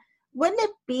season, wouldn't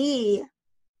it be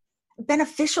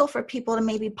beneficial for people to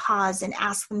maybe pause and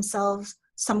ask themselves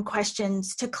some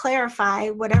questions to clarify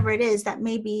whatever it is that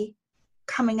may be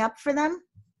coming up for them?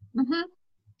 Mm-hmm.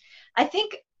 I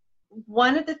think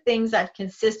one of the things I've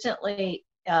consistently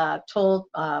told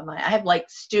I have like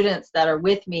students that are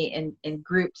with me in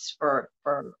groups for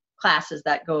classes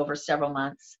that go over several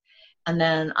months, and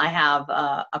then I have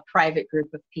a private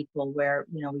group of people where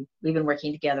we've been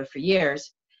working together for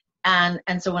years, and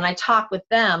so when I talk with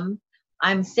them,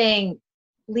 I'm saying,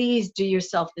 please do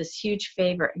yourself this huge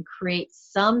favor and create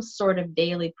some sort of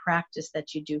daily practice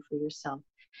that you do for yourself.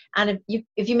 And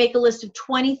if you make a list of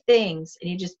 20 things and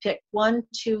you just pick 1,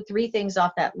 2, 3 things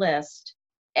off that list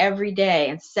every day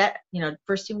and set,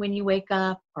 first thing when you wake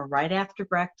up or right after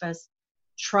breakfast,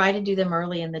 try to do them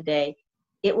early in the day.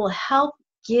 It will help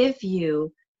give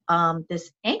you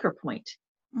this anchor point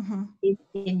mm-hmm.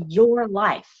 in your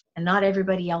life, and not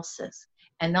everybody else's,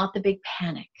 and not the big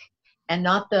panic, and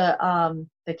not the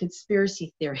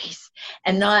conspiracy theories,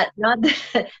 and not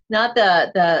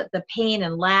the pain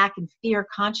and lack and fear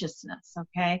consciousness.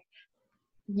 Okay,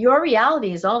 your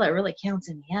reality is all that really counts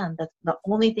in the end. That's the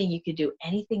only thing you could do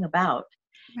anything about.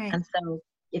 Right. And so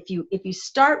if you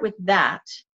start with that,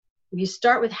 if you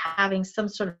start with having some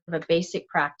sort of a basic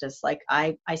practice, like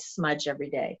I smudge every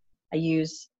day. I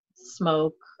use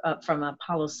smoke from a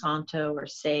Palo Santo or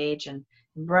sage and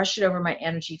brush it over my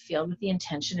energy field with the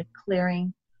intention of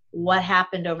clearing what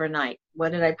happened overnight.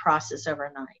 What did I process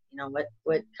overnight?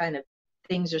 What kind of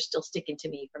things are still sticking to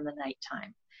me from the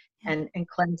nighttime, and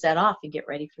cleanse that off and get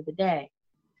ready for the day.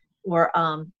 Or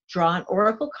draw an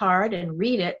oracle card and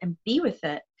read it and be with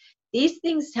it. These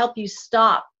things help you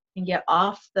stop and get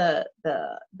off the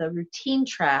routine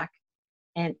track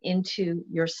and into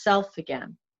yourself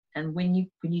again. And when you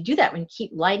do that, when you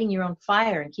keep lighting your own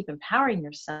fire and keep empowering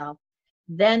yourself,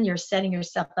 then you're setting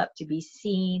yourself up to be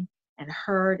seen and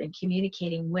heard and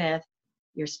communicating with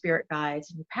your spirit guides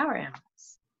and your power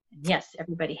animals. And yes,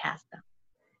 everybody has them.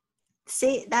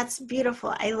 See, that's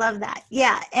beautiful. I love that.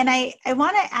 Yeah. And I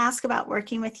want to ask about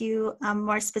working with you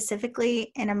more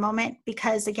specifically in a moment,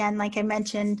 because again, like I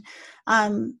mentioned,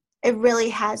 it really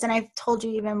has. And I've told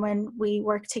you even when we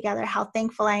work together, how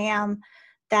thankful I am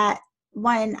that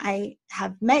one, I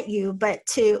have met you, but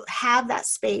to have that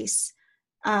space,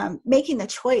 making the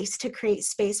choice to create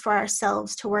space for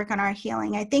ourselves to work on our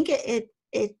healing. I think it's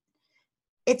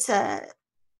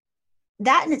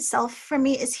that in itself for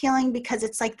me is healing, because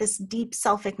it's like this deep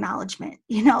self-acknowledgement,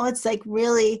 it's like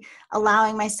really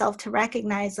allowing myself to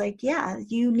recognize like, yeah,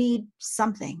 you need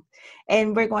something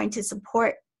and we're going to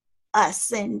support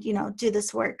us and, do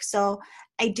this work. So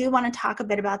I do want to talk a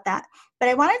bit about that, but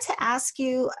I wanted to ask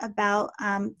you about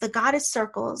the Goddess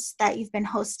Circles that you've been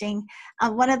hosting.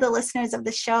 One of the listeners of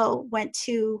the show went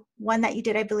to one that you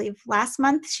did, I believe, last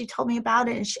month. She told me about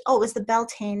it, and it was the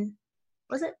Beltane.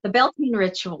 Was it? The Beltane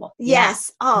ritual.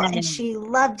 Yes. Yeah. Oh, and she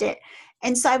loved it.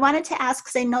 And so I wanted to ask,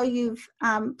 because I know you've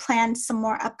planned some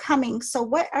more upcoming. So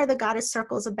what are the Goddess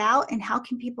Circles about, and how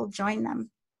can people join them?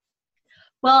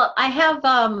 Well, I have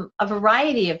a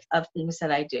variety of things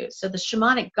that I do. So the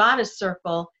Shamanic Goddess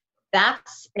Circle,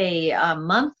 that's a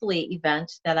monthly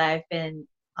event that I've been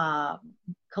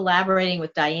collaborating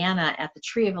with Diana at the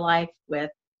Tree of Life with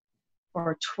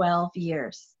for 12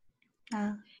 years.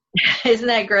 Isn't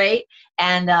that great?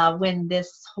 And when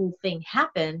this whole thing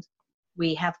happened,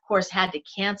 we have, of course, had to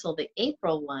cancel the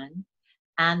April one.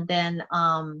 And then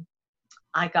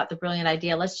I got the brilliant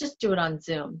idea, let's just do it on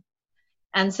Zoom.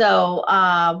 And so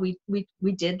we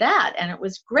did that, and it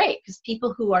was great because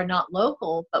people who are not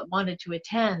local but wanted to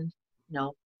attend,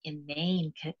 in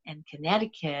Maine and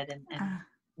Connecticut and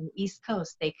the East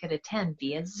Coast, they could attend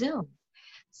via Zoom.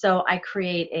 So I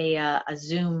create a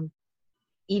Zoom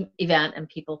event and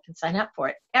people can sign up for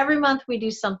it. Every month we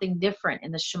do something different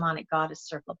in the Shamanic Goddess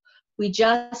Circle. We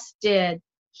just did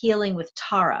healing with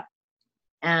Tara,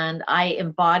 and I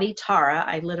embody Tara.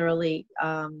 I literally,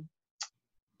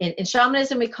 in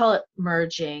shamanism, we call it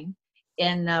merging.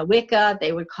 In Wicca,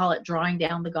 they would call it drawing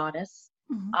down the goddess.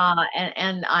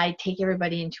 And I take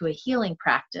everybody into a healing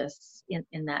practice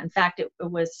in that. In fact, it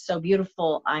was so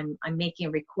beautiful. I'm making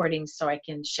a recording so I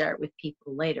can share it with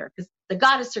people later, because the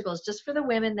Goddess Circle is just for the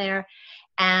women there,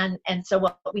 and so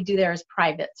what we do there is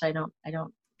private. So I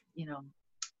don't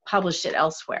publish it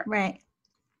elsewhere. Right.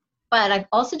 But I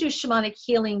also do shamanic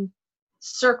healing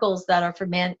circles that are for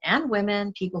men and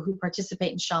women, people who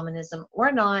participate in shamanism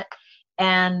or not.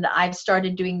 And I've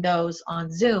started doing those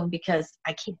on Zoom because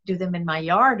I can't do them in my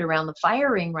yard around the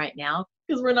fire ring right now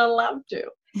because we're not allowed to.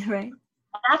 Right.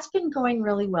 That's been going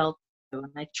really well too.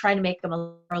 And I try to make them a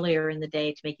little earlier in the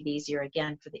day to make it easier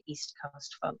again for the East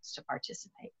Coast folks to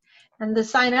participate. And the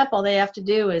sign up, all they have to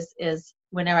do is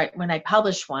when I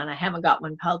publish one, I haven't got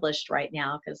one published right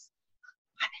now because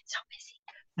I've been so busy,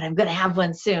 but I'm going to have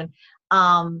one soon.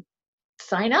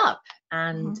 Sign up.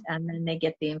 And then they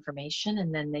get the information,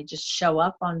 and then they just show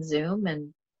up on Zoom,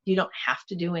 and you don't have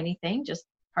to do anything. Just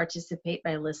participate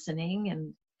by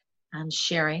listening and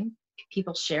sharing.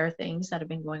 People share things that have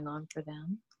been going on for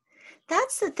them.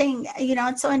 That's the thing,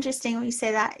 it's so interesting when you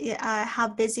say that, how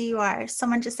busy you are.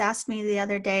 Someone just asked me the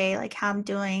other day, like, how I'm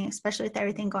doing, especially with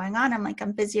everything going on. I'm like,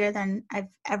 I'm busier than I've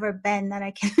ever been that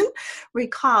I can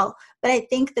recall. But I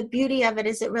think the beauty of it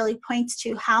is it really points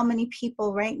to how many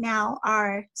people right now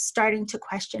are starting to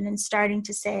question and starting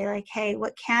to say, like, hey,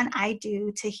 what can I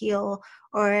do to heal?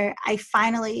 Or I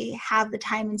finally have the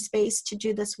time and space to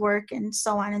do this work, and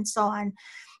so on and so on.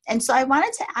 And so I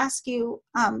wanted to ask you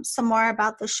some more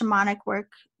about the shamanic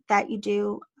work that you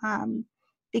do,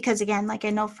 because again, like,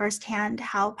 I know firsthand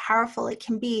how powerful it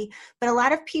can be, but a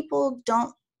lot of people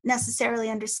don't necessarily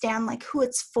understand, like, who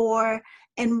it's for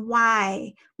and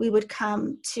why we would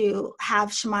come to have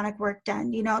shamanic work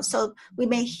done, so we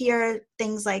may hear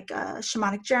things like a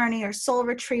shamanic journey or soul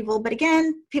retrieval, but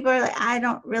again, people are like, I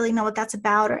don't really know what that's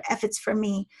about or if it's for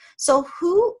me. So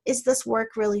who is this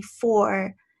work really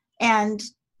for? And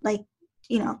like,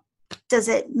 does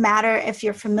it matter if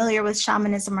you're familiar with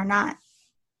shamanism or not?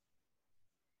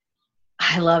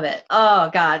 I love it. Oh,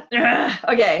 God.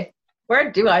 Okay.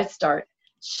 Where do I start?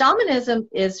 Shamanism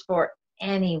is for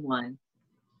anyone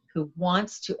who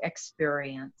wants to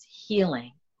experience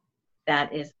healing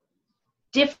that is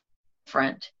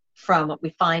different from what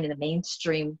we find in the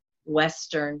mainstream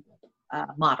Western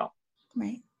model.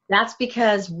 Right. That's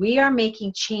because we are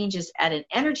making changes at an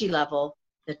energy level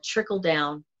that trickle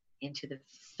down into the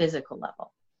physical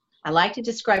level. I like to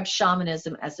describe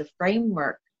shamanism as a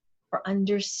framework for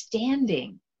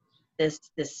understanding this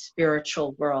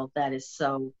spiritual world that is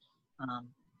so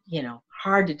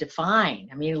hard to define.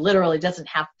 I mean, literally doesn't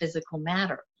have physical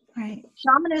matter. Right.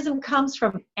 Shamanism comes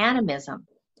from animism,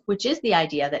 which is the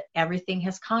idea that everything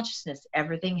has consciousness,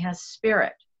 everything has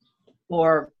spirit,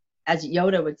 or as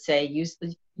Yoda would say, use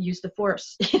the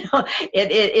force.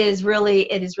 It is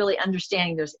really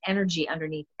understanding there's energy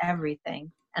underneath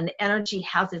everything, and the energy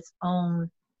has its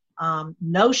own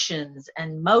notions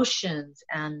and motions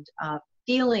and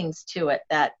feelings to it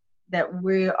that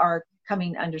we are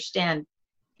coming to understand,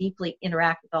 deeply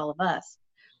interact with all of us.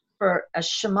 For a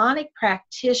shamanic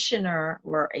practitioner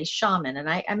or a shaman, and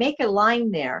I make a line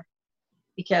there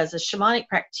because a shamanic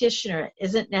practitioner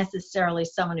isn't necessarily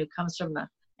someone who comes from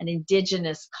an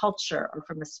indigenous culture or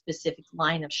from a specific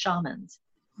line of shamans.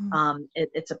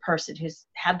 It's a person who's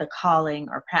had the calling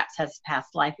or perhaps has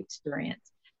past life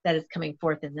experience that is coming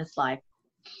forth in this life.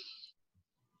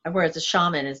 Whereas a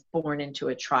shaman is born into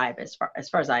a tribe, as far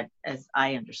as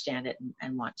I understand it,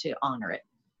 and want to honor it.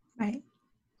 Right.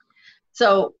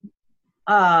 So,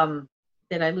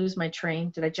 did I lose my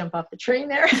train? Did I jump off the train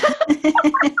there?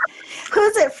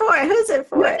 Who's it for?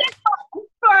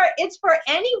 It's for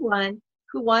anyone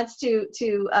who wants to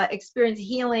experience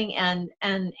healing and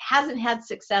hasn't had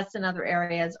success in other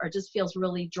areas, or just feels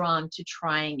really drawn to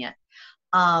trying it.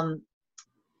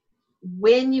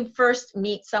 When you first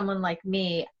meet someone like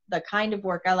me, the kind of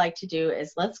work I like to do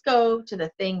is, let's go to the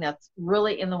thing that's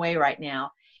really in the way right now.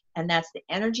 And that's the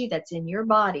energy that's in your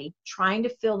body trying to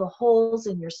fill the holes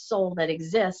in your soul that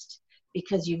exist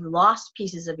because you've lost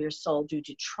pieces of your soul due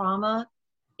to trauma,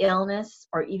 illness,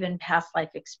 or even past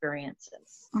life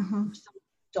experiences.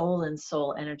 Stolen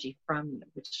soul energy from you,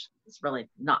 which is really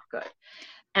not good.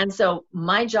 And so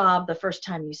my job the first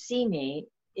time you see me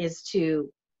is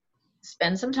to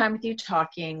spend some time with you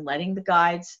talking, letting the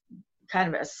guides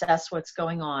kind of assess what's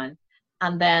going on,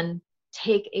 and then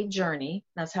take a journey.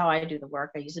 That's how I do the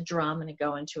work. I use a drum and I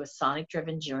go into a sonic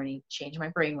driven journey, change my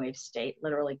brainwave state,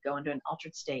 literally go into an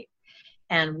altered state,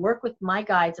 and work with my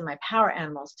guides and my power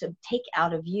animals to take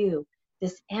out of you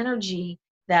this energy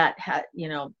that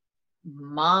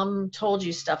mom told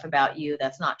you stuff about you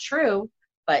that's not true,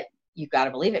 but you got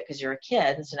to believe it because you're a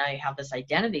kid. And so now you have this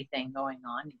identity thing going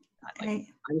on. Like, Right.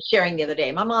 I was sharing the other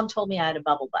day, my mom told me I had a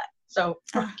bubble butt. So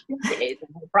for days, I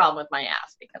had a problem with my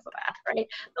ass because of that, right?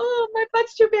 Oh, my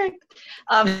butt's too big.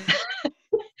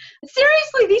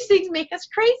 Seriously, these things make us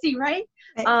crazy, right?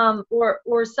 Right.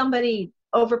 Or somebody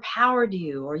overpowered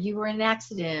you, or you were in an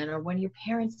accident, or when your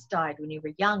parents died when you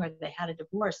were young, or they had a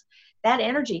divorce. That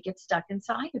energy gets stuck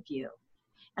inside of you.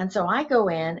 And so I go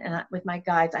in and with my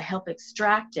guides, I help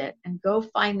extract it and go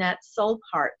find that soul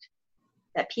part,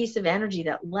 that piece of energy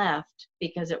that left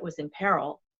because it was in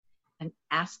peril, and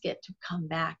ask it to come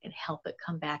back and help it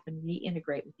come back and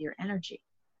reintegrate with your energy.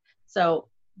 So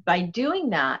by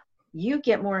doing that, you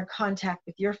get more in contact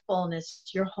with your fullness,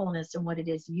 your wholeness, and what it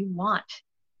is you want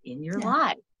in your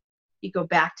life. You go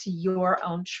back to your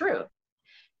own truth.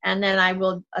 And then I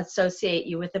will associate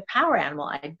you with a power animal.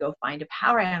 I'd go find a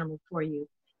power animal for you.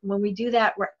 And when we do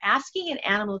that, we're asking an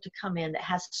animal to come in that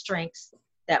has strengths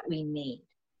that we need.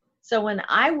 So when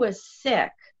I was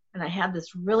sick and I had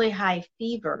this really high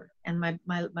fever and my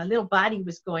little body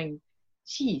was going,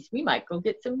 geez, we might go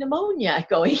get some pneumonia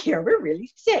going here. We're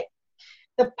really sick.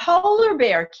 The polar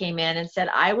bear came in and said,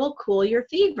 I will cool your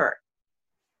fever.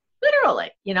 Literally,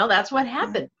 that's what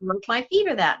happened. Broke my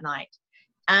fever that night.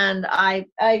 And I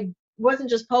wasn't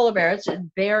just polar bear, it's just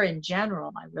bear in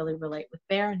general. I really relate with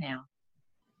bear now.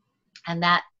 And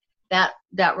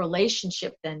that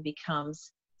relationship then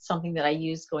becomes something that I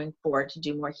use going forward to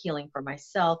do more healing for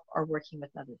myself or working with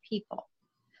other people.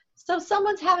 So if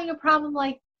someone's having a problem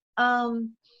like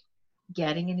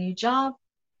getting a new job,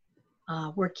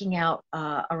 working out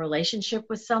a relationship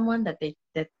with someone that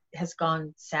has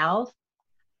gone south,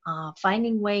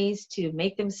 finding ways to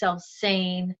make themselves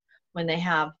sane when they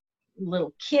have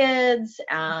little kids,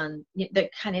 and they're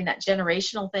kind of that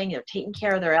generational thing, taking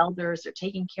care of their elders, they're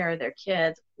taking care of their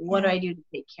kids. What do I do to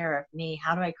take care of me?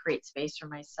 How do I create space for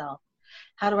myself?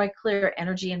 How do I clear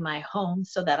energy in my home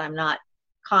so that I'm not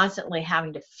constantly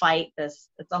having to fight this?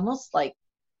 It's almost like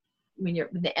when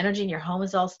the energy in your home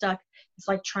is all stuck, it's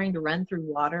like trying to run through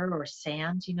water or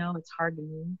sand, it's hard to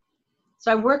move.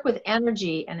 So I work with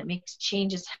energy, and it makes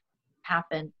changes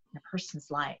happen in a person's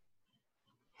life.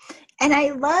 And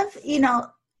I love,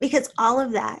 because all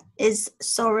of that is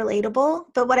so relatable.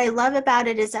 But what I love about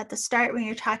it is at the start when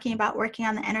you're talking about working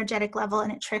on the energetic level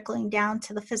and it trickling down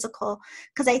to the physical,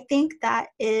 because I think that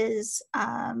is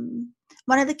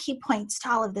one of the key points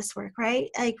to all of this work, right?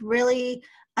 Like really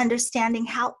understanding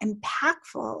how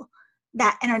impactful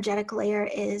that energetic layer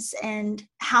is and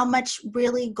how much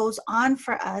really goes on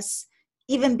for us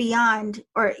even beyond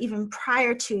or even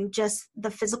prior to just the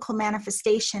physical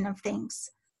manifestation of things.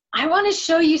 I want to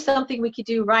show you something we could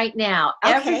do right now.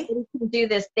 Okay. Everybody can do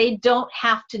this. They don't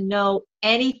have to know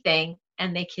anything,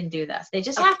 and they can do this. They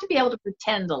just have to be able to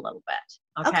pretend a little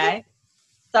bit. Okay?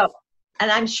 So,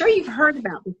 and I'm sure you've heard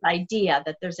about this idea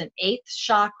that there's an 8th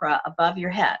chakra above your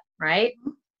head, right?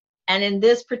 Mm-hmm. And in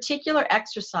this particular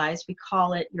exercise, we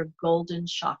call it your golden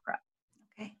chakra.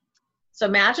 Okay. So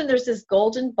imagine there's this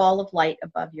golden ball of light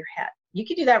above your head. You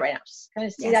can do that right now. Just kind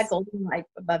of see that golden light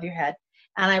above your head.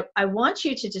 And I want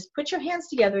you to just put your hands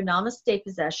together, namaste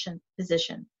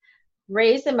position,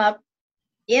 raise them up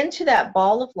into that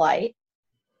ball of light,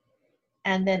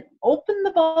 and then open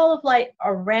the ball of light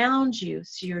around you.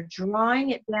 So you're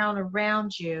drawing it down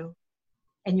around you,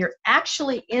 and you're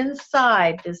actually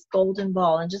inside this golden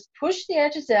ball. And just push the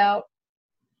edges out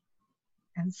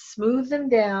and smooth them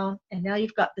down. And now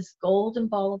you've got this golden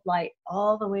ball of light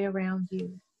all the way around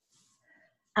you.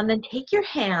 And then take your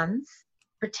hands,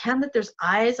 pretend that there's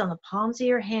eyes on the palms of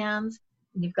your hands,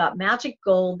 and you've got magic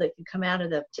gold that can come out of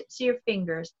the tips of your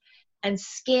fingers, and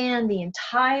scan the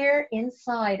entire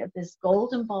inside of this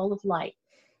golden ball of light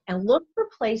and look for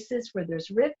places where there's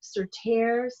rips or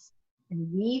tears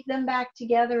and weave them back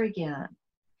together again.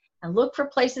 And look for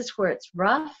places where it's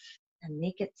rough and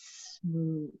make it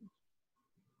smooth.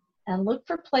 And look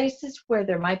for places where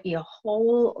there might be a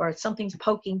hole or something's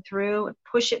poking through, and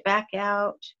push it back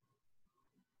out.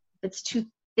 If it's too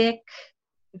thick,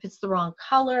 if it's the wrong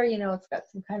color, it's got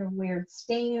some kind of weird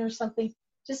stain or something,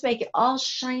 just make it all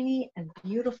shiny and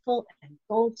beautiful and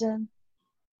golden.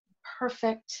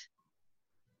 Perfect.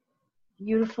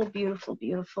 Beautiful, beautiful,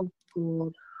 beautiful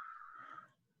gold.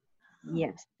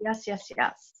 Yes, yes, yes,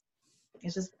 yes.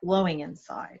 It's just glowing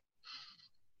inside.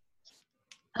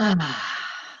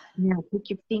 Now take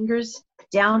your fingers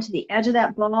down to the edge of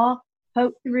that ball,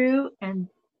 poke through, and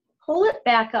pull it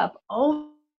back up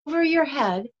over your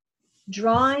head,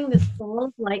 drawing this ball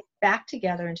of light back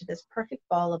together into this perfect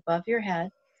ball above your head,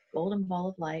 golden ball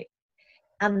of light.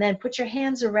 And then put your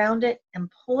hands around it and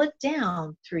pull it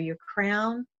down through your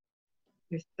crown,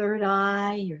 your third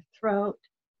eye, your throat,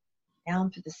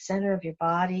 down through the center of your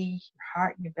body, your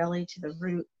heart and your belly to the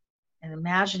root, and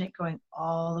imagine it going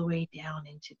all the way down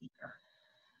into the earth,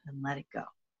 and let it go.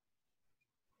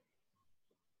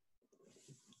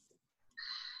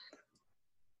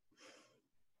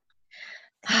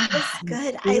 That's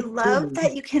good. I love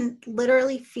that you can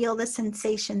literally feel the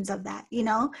sensations of that,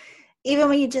 even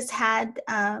when you just had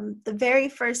the very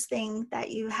first thing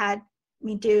that you had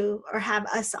me do, or have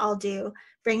us all do,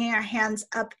 bringing our hands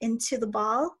up into the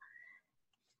ball.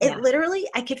 It literally,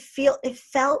 I could feel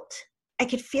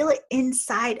it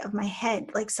inside of my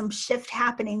head, like some shift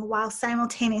happening while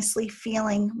simultaneously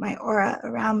feeling my aura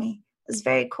around me. It was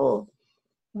very cool.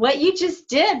 What you just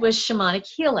did was shamanic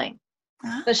healing.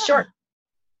 The short.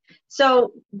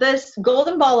 So this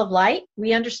golden ball of light,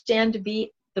 we understand to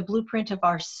be the blueprint of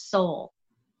our soul,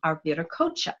 our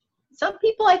Viracocha. Some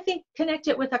people, I think, connect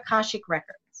it with Akashic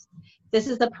records. This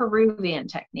is the Peruvian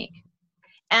technique,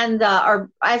 and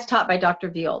as taught by Dr.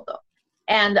 Violdo.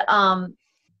 And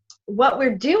what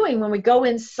we're doing when we go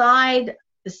inside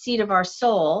the seat of our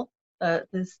soul,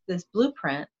 this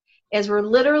blueprint, is we're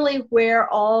literally where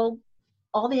all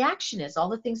the action is, all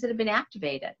the things that have been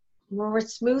activated. When we're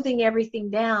smoothing everything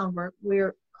down,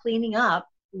 we're cleaning up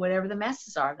whatever the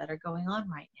messes are that are going on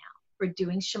right now. We're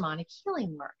doing shamanic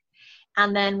healing work.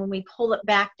 And then when we pull it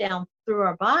back down through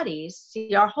our bodies,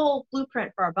 see, our whole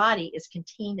blueprint for our body is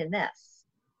contained in this.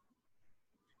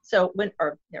 So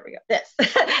this.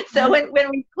 So when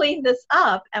we clean this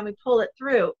up and we pull it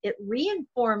through, it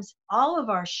reinforms all of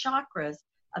our chakras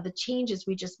of the changes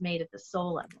we just made at the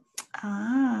soul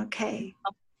level. Okay.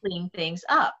 Clean things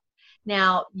up.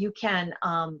 Now you can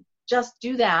just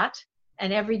do that,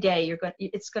 and every day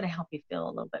it's going to help you feel a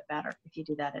little bit better if you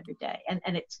do that every day.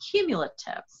 And it's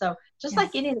cumulative. So just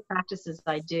like any of the practices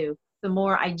I do, the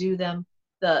more I do them,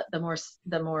 the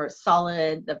more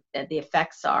solid the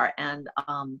effects are, and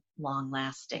long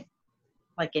lasting.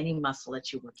 Like any muscle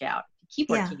that you work out, if you keep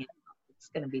working it out, it's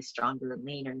going to be stronger and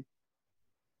leaner,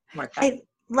 more effective.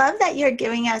 I love that you're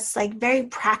giving us like very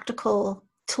practical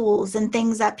tools and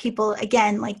things that people,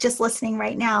 again, like just listening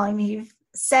right now, I mean, you've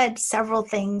said several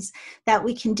things that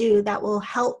we can do that will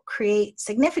help create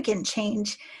significant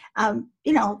change,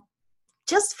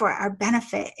 just for our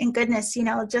benefit. And goodness,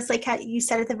 just like how you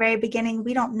said at the very beginning,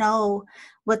 we don't know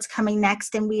what's coming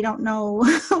next, and we don't know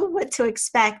what to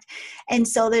expect. And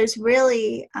so there's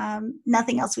really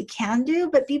nothing else we can do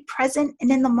but be present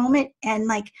and in the moment, and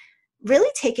like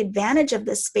really take advantage of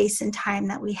the space and time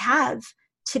that we have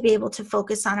to be able to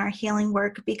focus on our healing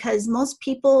work, because most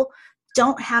people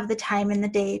don't have the time in the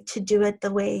day to do it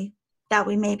the way that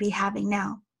we may be having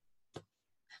now.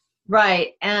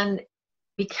 Right. And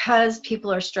because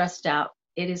people are stressed out,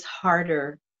 it is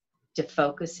harder to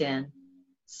focus in,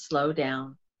 slow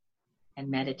down, and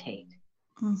meditate.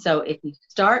 Mm-hmm. So if you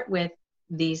start with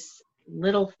these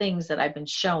little things that I've been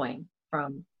showing,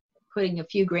 from putting a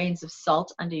few grains of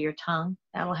salt under your tongue,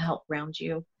 that'll help ground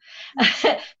you,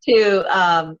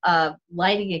 to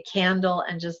lighting a candle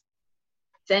and just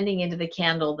sending into the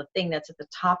candle the thing that's at the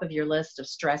top of your list of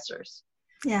stressors.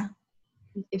 Yeah.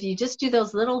 If you just do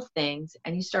those little things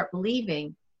and you start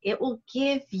believing, it will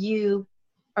give you,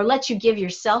 or let you give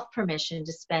yourself permission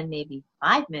to spend maybe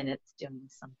 5 minutes doing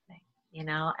something,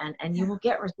 and you will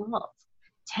get results.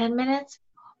 10 minutes,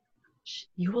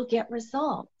 you will get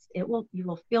results. You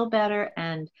will feel better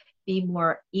and be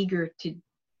more eager to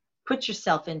put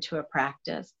yourself into a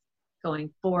practice going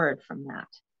forward from that.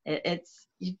 It's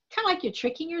kind of like you're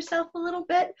tricking yourself a little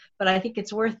bit, but I think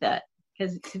it's worth it,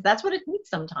 because that's what it takes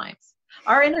sometimes.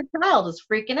 Our inner child is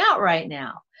freaking out right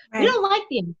now. Right. We don't like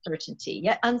the uncertainty,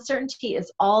 yet uncertainty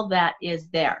is all that is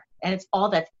there, and it's all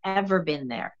that's ever been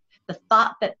there. The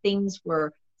thought that things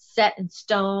were set in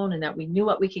stone and that we knew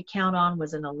what we could count on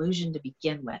was an illusion to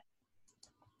begin with.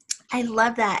 I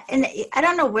love that. And I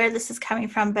don't know where this is coming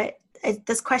from, but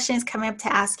this question is coming up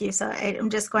to ask you, so I'm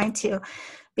just going to,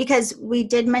 because we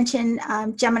did mention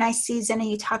Gemini season, and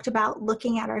you talked about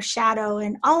looking at our shadow,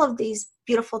 and all of these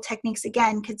beautiful techniques,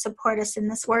 again, could support us in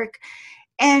this work.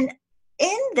 And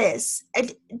in this,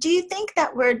 do you think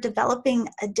that we're developing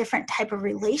a different type of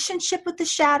relationship with the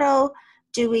shadow?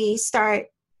 Do we start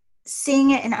seeing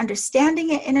it and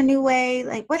understanding it in a new way?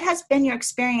 Like, what has been your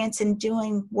experience in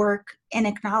doing work in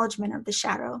acknowledgement of the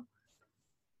shadow?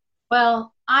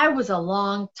 Well, I was a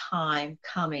long time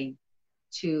coming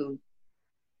to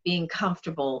being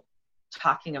comfortable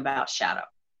talking about shadow.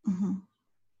 Mm-hmm.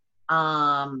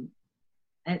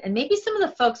 And maybe some of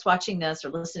the folks watching this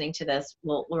or listening to this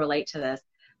will relate to this.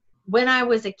 When I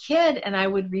was a kid and I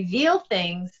would reveal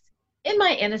things in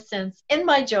my innocence, in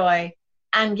my joy,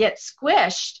 and get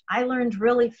squished, I learned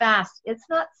really fast, it's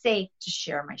not safe to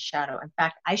share my shadow. In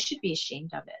fact, I should be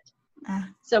ashamed of it.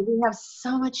 So we have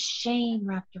so much shame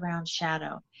wrapped around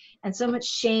shadow, and so much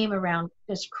shame around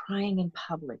just crying in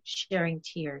public, sharing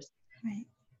tears. Right.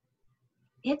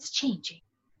 It's changing.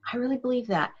 I really believe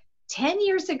that. 10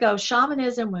 years ago,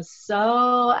 shamanism was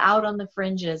so out on the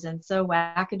fringes and so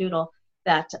wackadoodle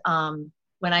that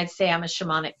when I'd say I'm a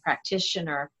shamanic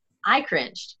practitioner, I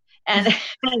cringed. And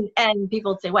and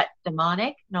people would say, what,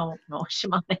 demonic? No,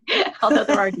 shamanic. Although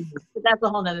there are demons, but that's a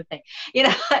whole other thing. You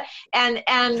know, and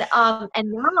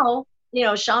now, you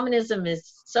know, shamanism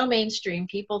is so mainstream,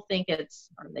 people think it's,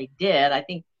 or they did, I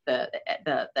think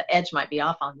the edge might be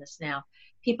off on this now.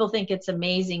 People think it's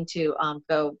amazing to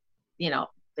go, you know,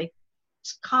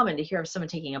 it's common to hear of someone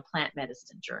taking a plant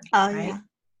medicine journey, right? Yeah.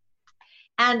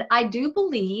 And I do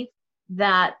believe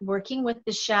that working with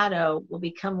the shadow will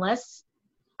become less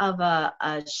of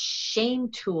a shame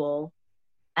tool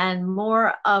and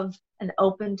more of an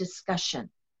open discussion.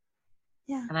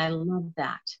 Yeah. And I love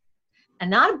that. And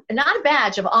not a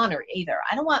badge of honor either.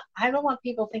 I don't want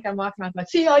people to think I'm walking around going,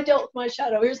 see, I dealt with my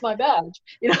shadow, here's my badge.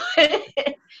 You know,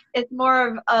 it's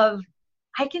more of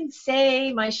I can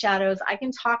say my shadows, I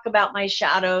can talk about my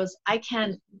shadows,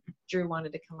 Drew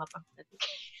wanted to come up on it.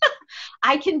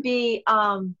 I can be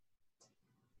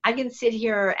I can sit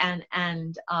here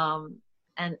and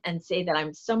say that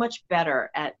I'm so much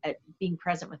better at being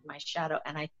present with my shadow.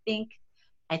 And I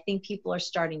think people are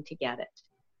starting to get it.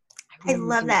 I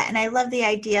love that. And I love the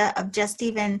idea of just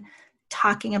even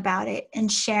talking about it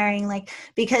and sharing, like,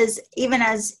 because even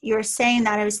as you're saying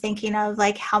that, I was thinking of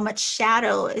like how much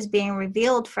shadow is being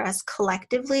revealed for us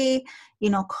collectively, you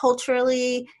know,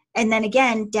 culturally, and then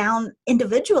again, down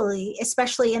individually,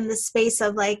 especially in the space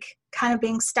of like kind of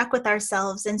being stuck with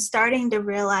ourselves and starting to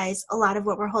realize a lot of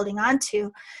what we're holding on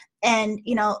to. And,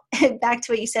 you know, back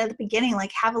to what you said at the beginning,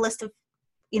 like have a list of,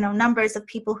 you know, numbers of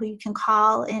people who you can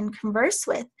call and converse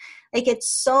with. Like it's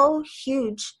so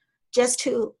huge just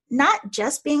to not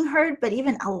just being heard, but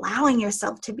even allowing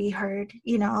yourself to be heard,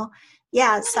 you know?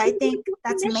 Yeah. So I think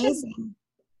that's amazing.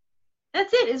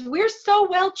 That's it, is we're so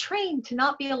well trained to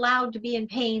not be allowed to be in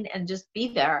pain and just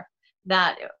be there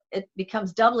that it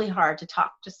becomes doubly hard to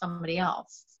talk to somebody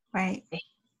else. Right.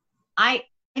 I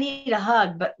need a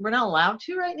hug, but we're not allowed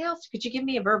to right now. So could you give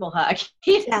me a verbal hug?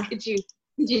 Yeah. Could you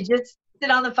just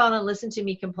sit on the phone and listen to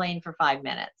me complain for 5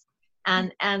 minutes?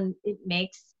 And it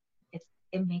makes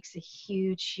a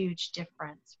huge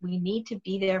difference. We need to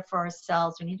be there for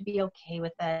ourselves. We need to be okay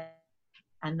with it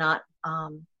and not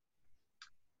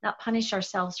punish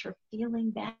ourselves for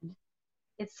feeling bad.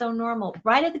 It's so normal.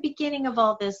 Right at the beginning of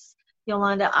all this,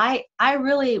 Yolanda, I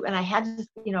really, and I had to,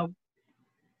 you know,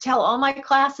 tell all my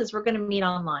classes we're going to meet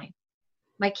online.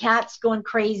 My cat's going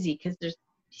crazy because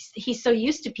he's so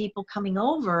used to people coming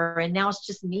over, and now it's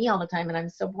just me all the time, and I'm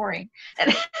so boring.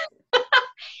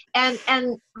 And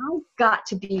I've got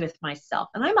to be with myself,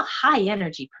 and I'm a high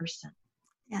energy person.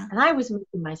 Yeah. And I was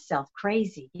making myself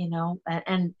crazy, you know,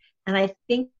 and I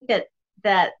think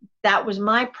that was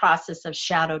my process of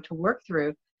shadow to work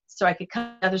through, so I could come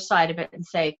to the other side of it and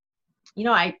say, you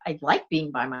know, I like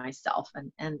being by myself,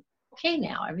 and okay,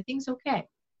 now everything's okay.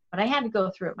 But I had to go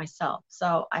through it myself.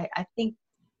 So I think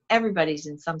everybody's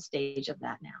in some stage of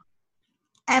that now.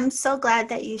 I'm so glad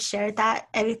that you shared that.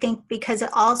 I think because it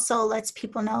also lets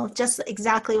people know just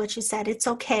exactly what you said. It's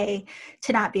okay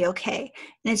to not be okay.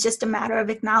 And it's just a matter of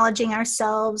acknowledging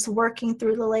ourselves, working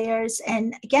through the layers.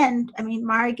 And again, I mean,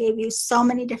 Mara gave you so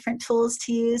many different tools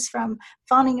to use, from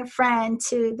phoning a friend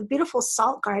to the beautiful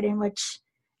salt garden, which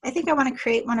I think I want to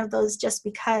create one of those just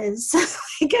because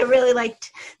like, I really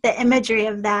liked the imagery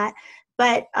of that.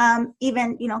 But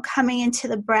even, you know, coming into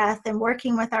the breath and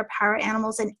working with our power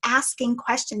animals and asking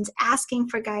questions, asking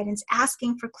for guidance,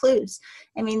 asking for clues.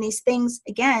 I mean, these things,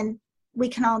 again, we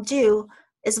can all do,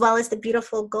 as well as the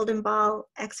beautiful golden ball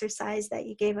exercise that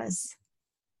you gave us.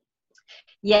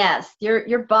 Yes,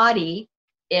 your body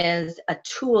is a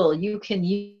tool you can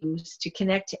use to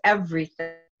connect to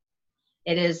everything.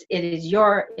 It is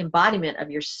your embodiment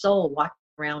of your soul walking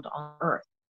around on earth.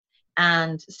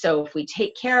 And so if we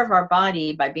take care of our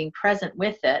body by being present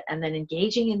with it and then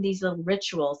engaging in these little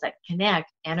rituals that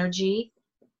connect energy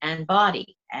and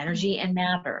body, energy and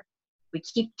matter, we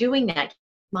keep doing that,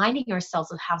 reminding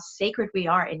ourselves of how sacred we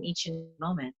are in each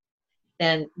moment,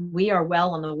 then we are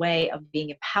well on the way of being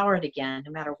empowered again,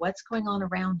 no matter what's going on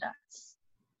around us,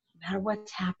 no matter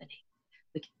what's happening.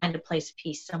 We can find a place of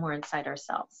peace somewhere inside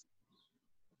ourselves.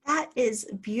 That is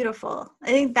beautiful. I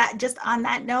think that just on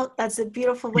that note, that's a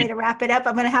beautiful way to wrap it up.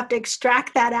 I'm going to have to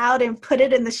extract that out and put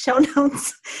it in the show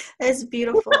notes. That's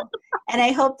beautiful. And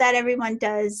I hope that everyone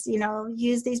does,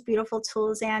 use these beautiful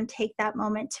tools and take that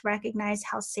moment to recognize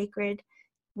how sacred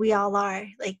we all are.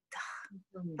 Like,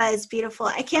 that is beautiful.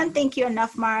 I can't thank you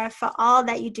enough, Mara, for all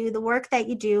that you do, the work that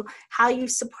you do, how you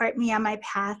support me on my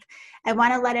path. I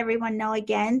want to let everyone know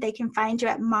again, they can find you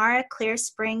at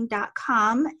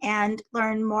maraclearspring.com and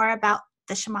learn more about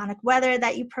the shamanic weather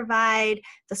that you provide,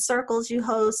 the circles you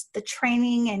host, the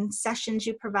training and sessions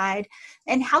you provide.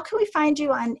 And how can we find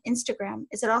you on Instagram?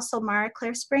 Is it also Mara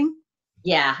Claire Spring?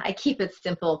 Yeah, I keep it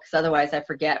simple because otherwise I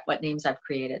forget what names I've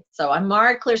created. So I'm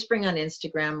Mara Claire Spring on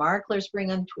Instagram, Mara Claire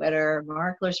Spring on Twitter,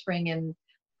 Mara Claire Spring in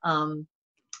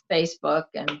Facebook,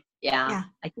 and I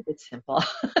keep it simple.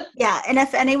 Yeah, and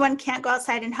if anyone can't go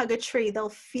outside and hug a tree, they'll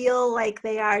feel like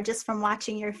they are just from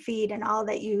watching your feed and all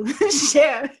that you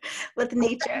share with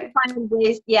nature.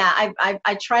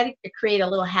 I try to create a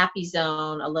little happy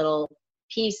zone, a little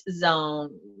peace zone,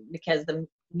 because the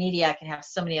media can have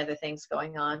so many other things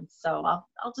going on. So I'll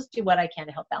just do what I can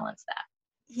to help balance that.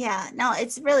 Yeah, no,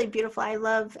 it's really beautiful. I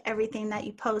love everything that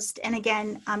you post. And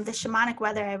again, the shamanic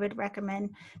weather, I would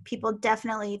recommend people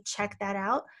definitely check that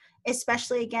out,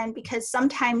 especially again, because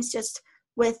sometimes just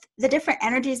with the different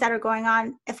energies that are going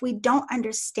on, if we don't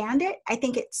understand it, I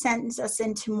think it sends us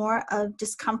into more of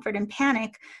discomfort and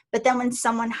panic. But then when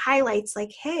someone highlights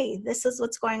like, hey, this is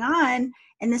what's going on,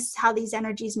 and this is how these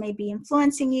energies may be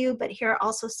influencing you, but here are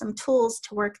also some tools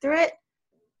to work through it,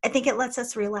 I think it lets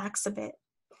us relax a bit.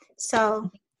 So,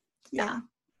 yeah.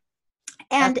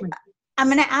 And I'm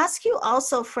going to ask you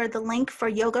also for the link for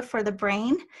Yoga for the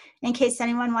Brain in case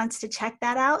anyone wants to check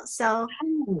that out. So,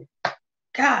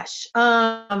 gosh.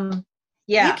 You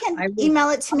can email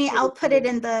it to me. I'll put it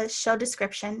in the show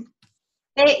description.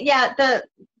 The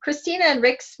Christina and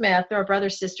Rick Smith, or a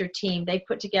brother-sister team, they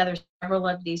put together several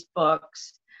of these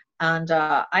books. And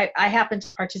I happen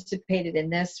to participate in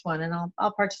this one, and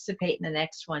I'll participate in the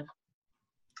next one.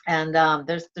 And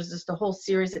there's just a whole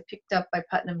series that picked up by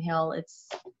Putnam Hill.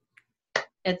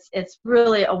 It's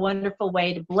really a wonderful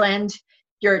way to blend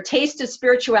your taste of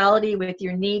spirituality with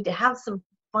your need to have some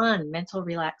fun, mental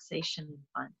relaxation and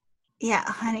fun. Yeah,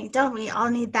 honey, don't we all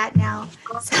need that now?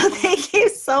 So thank you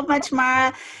so much,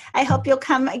 Mara. I hope you'll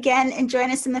come again and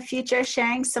join us in the future,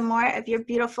 sharing some more of your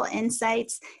beautiful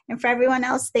insights. And for everyone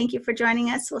else, thank you for joining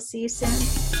us. We'll see you soon.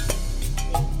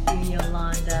 Thank you,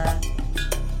 Yolanda.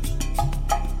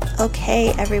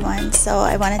 Okay, everyone. So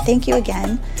I want to thank you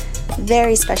again.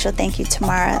 Very special thank you to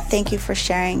Mara. Thank you for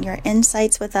sharing your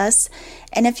insights with us.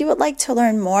 And if you would like to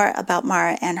learn more about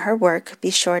Mara and her work, be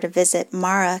sure to visit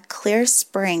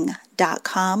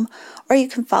maraclearspring.com, or you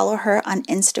can follow her on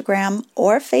Instagram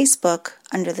or Facebook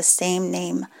under the same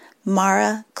name,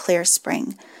 Mara Clear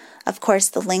Spring. Of course,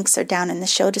 the links are down in the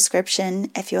show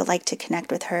description if you would like to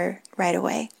connect with her right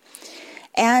away.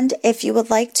 And if you would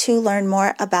like to learn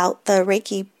more about the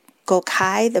Reiki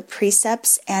Gokai, the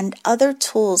precepts, and other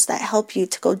tools that help you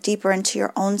to go deeper into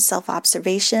your own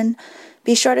self-observation,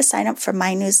 be sure to sign up for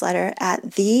my newsletter at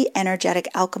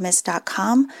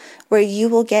theenergeticalchemist.com, where you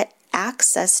will get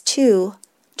access to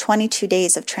 22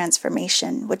 Days of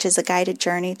Transformation, which is a guided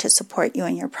journey to support you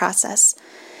in your process.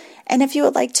 And if you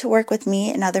would like to work with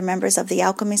me and other members of the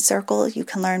Alchemy Circle, you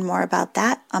can learn more about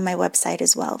that on my website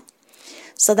as well.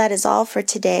 So that is all for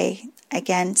today.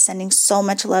 Again, sending so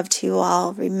much love to you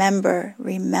all. Remember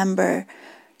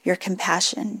your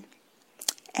compassion,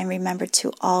 and remember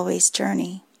to always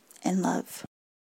journey in love.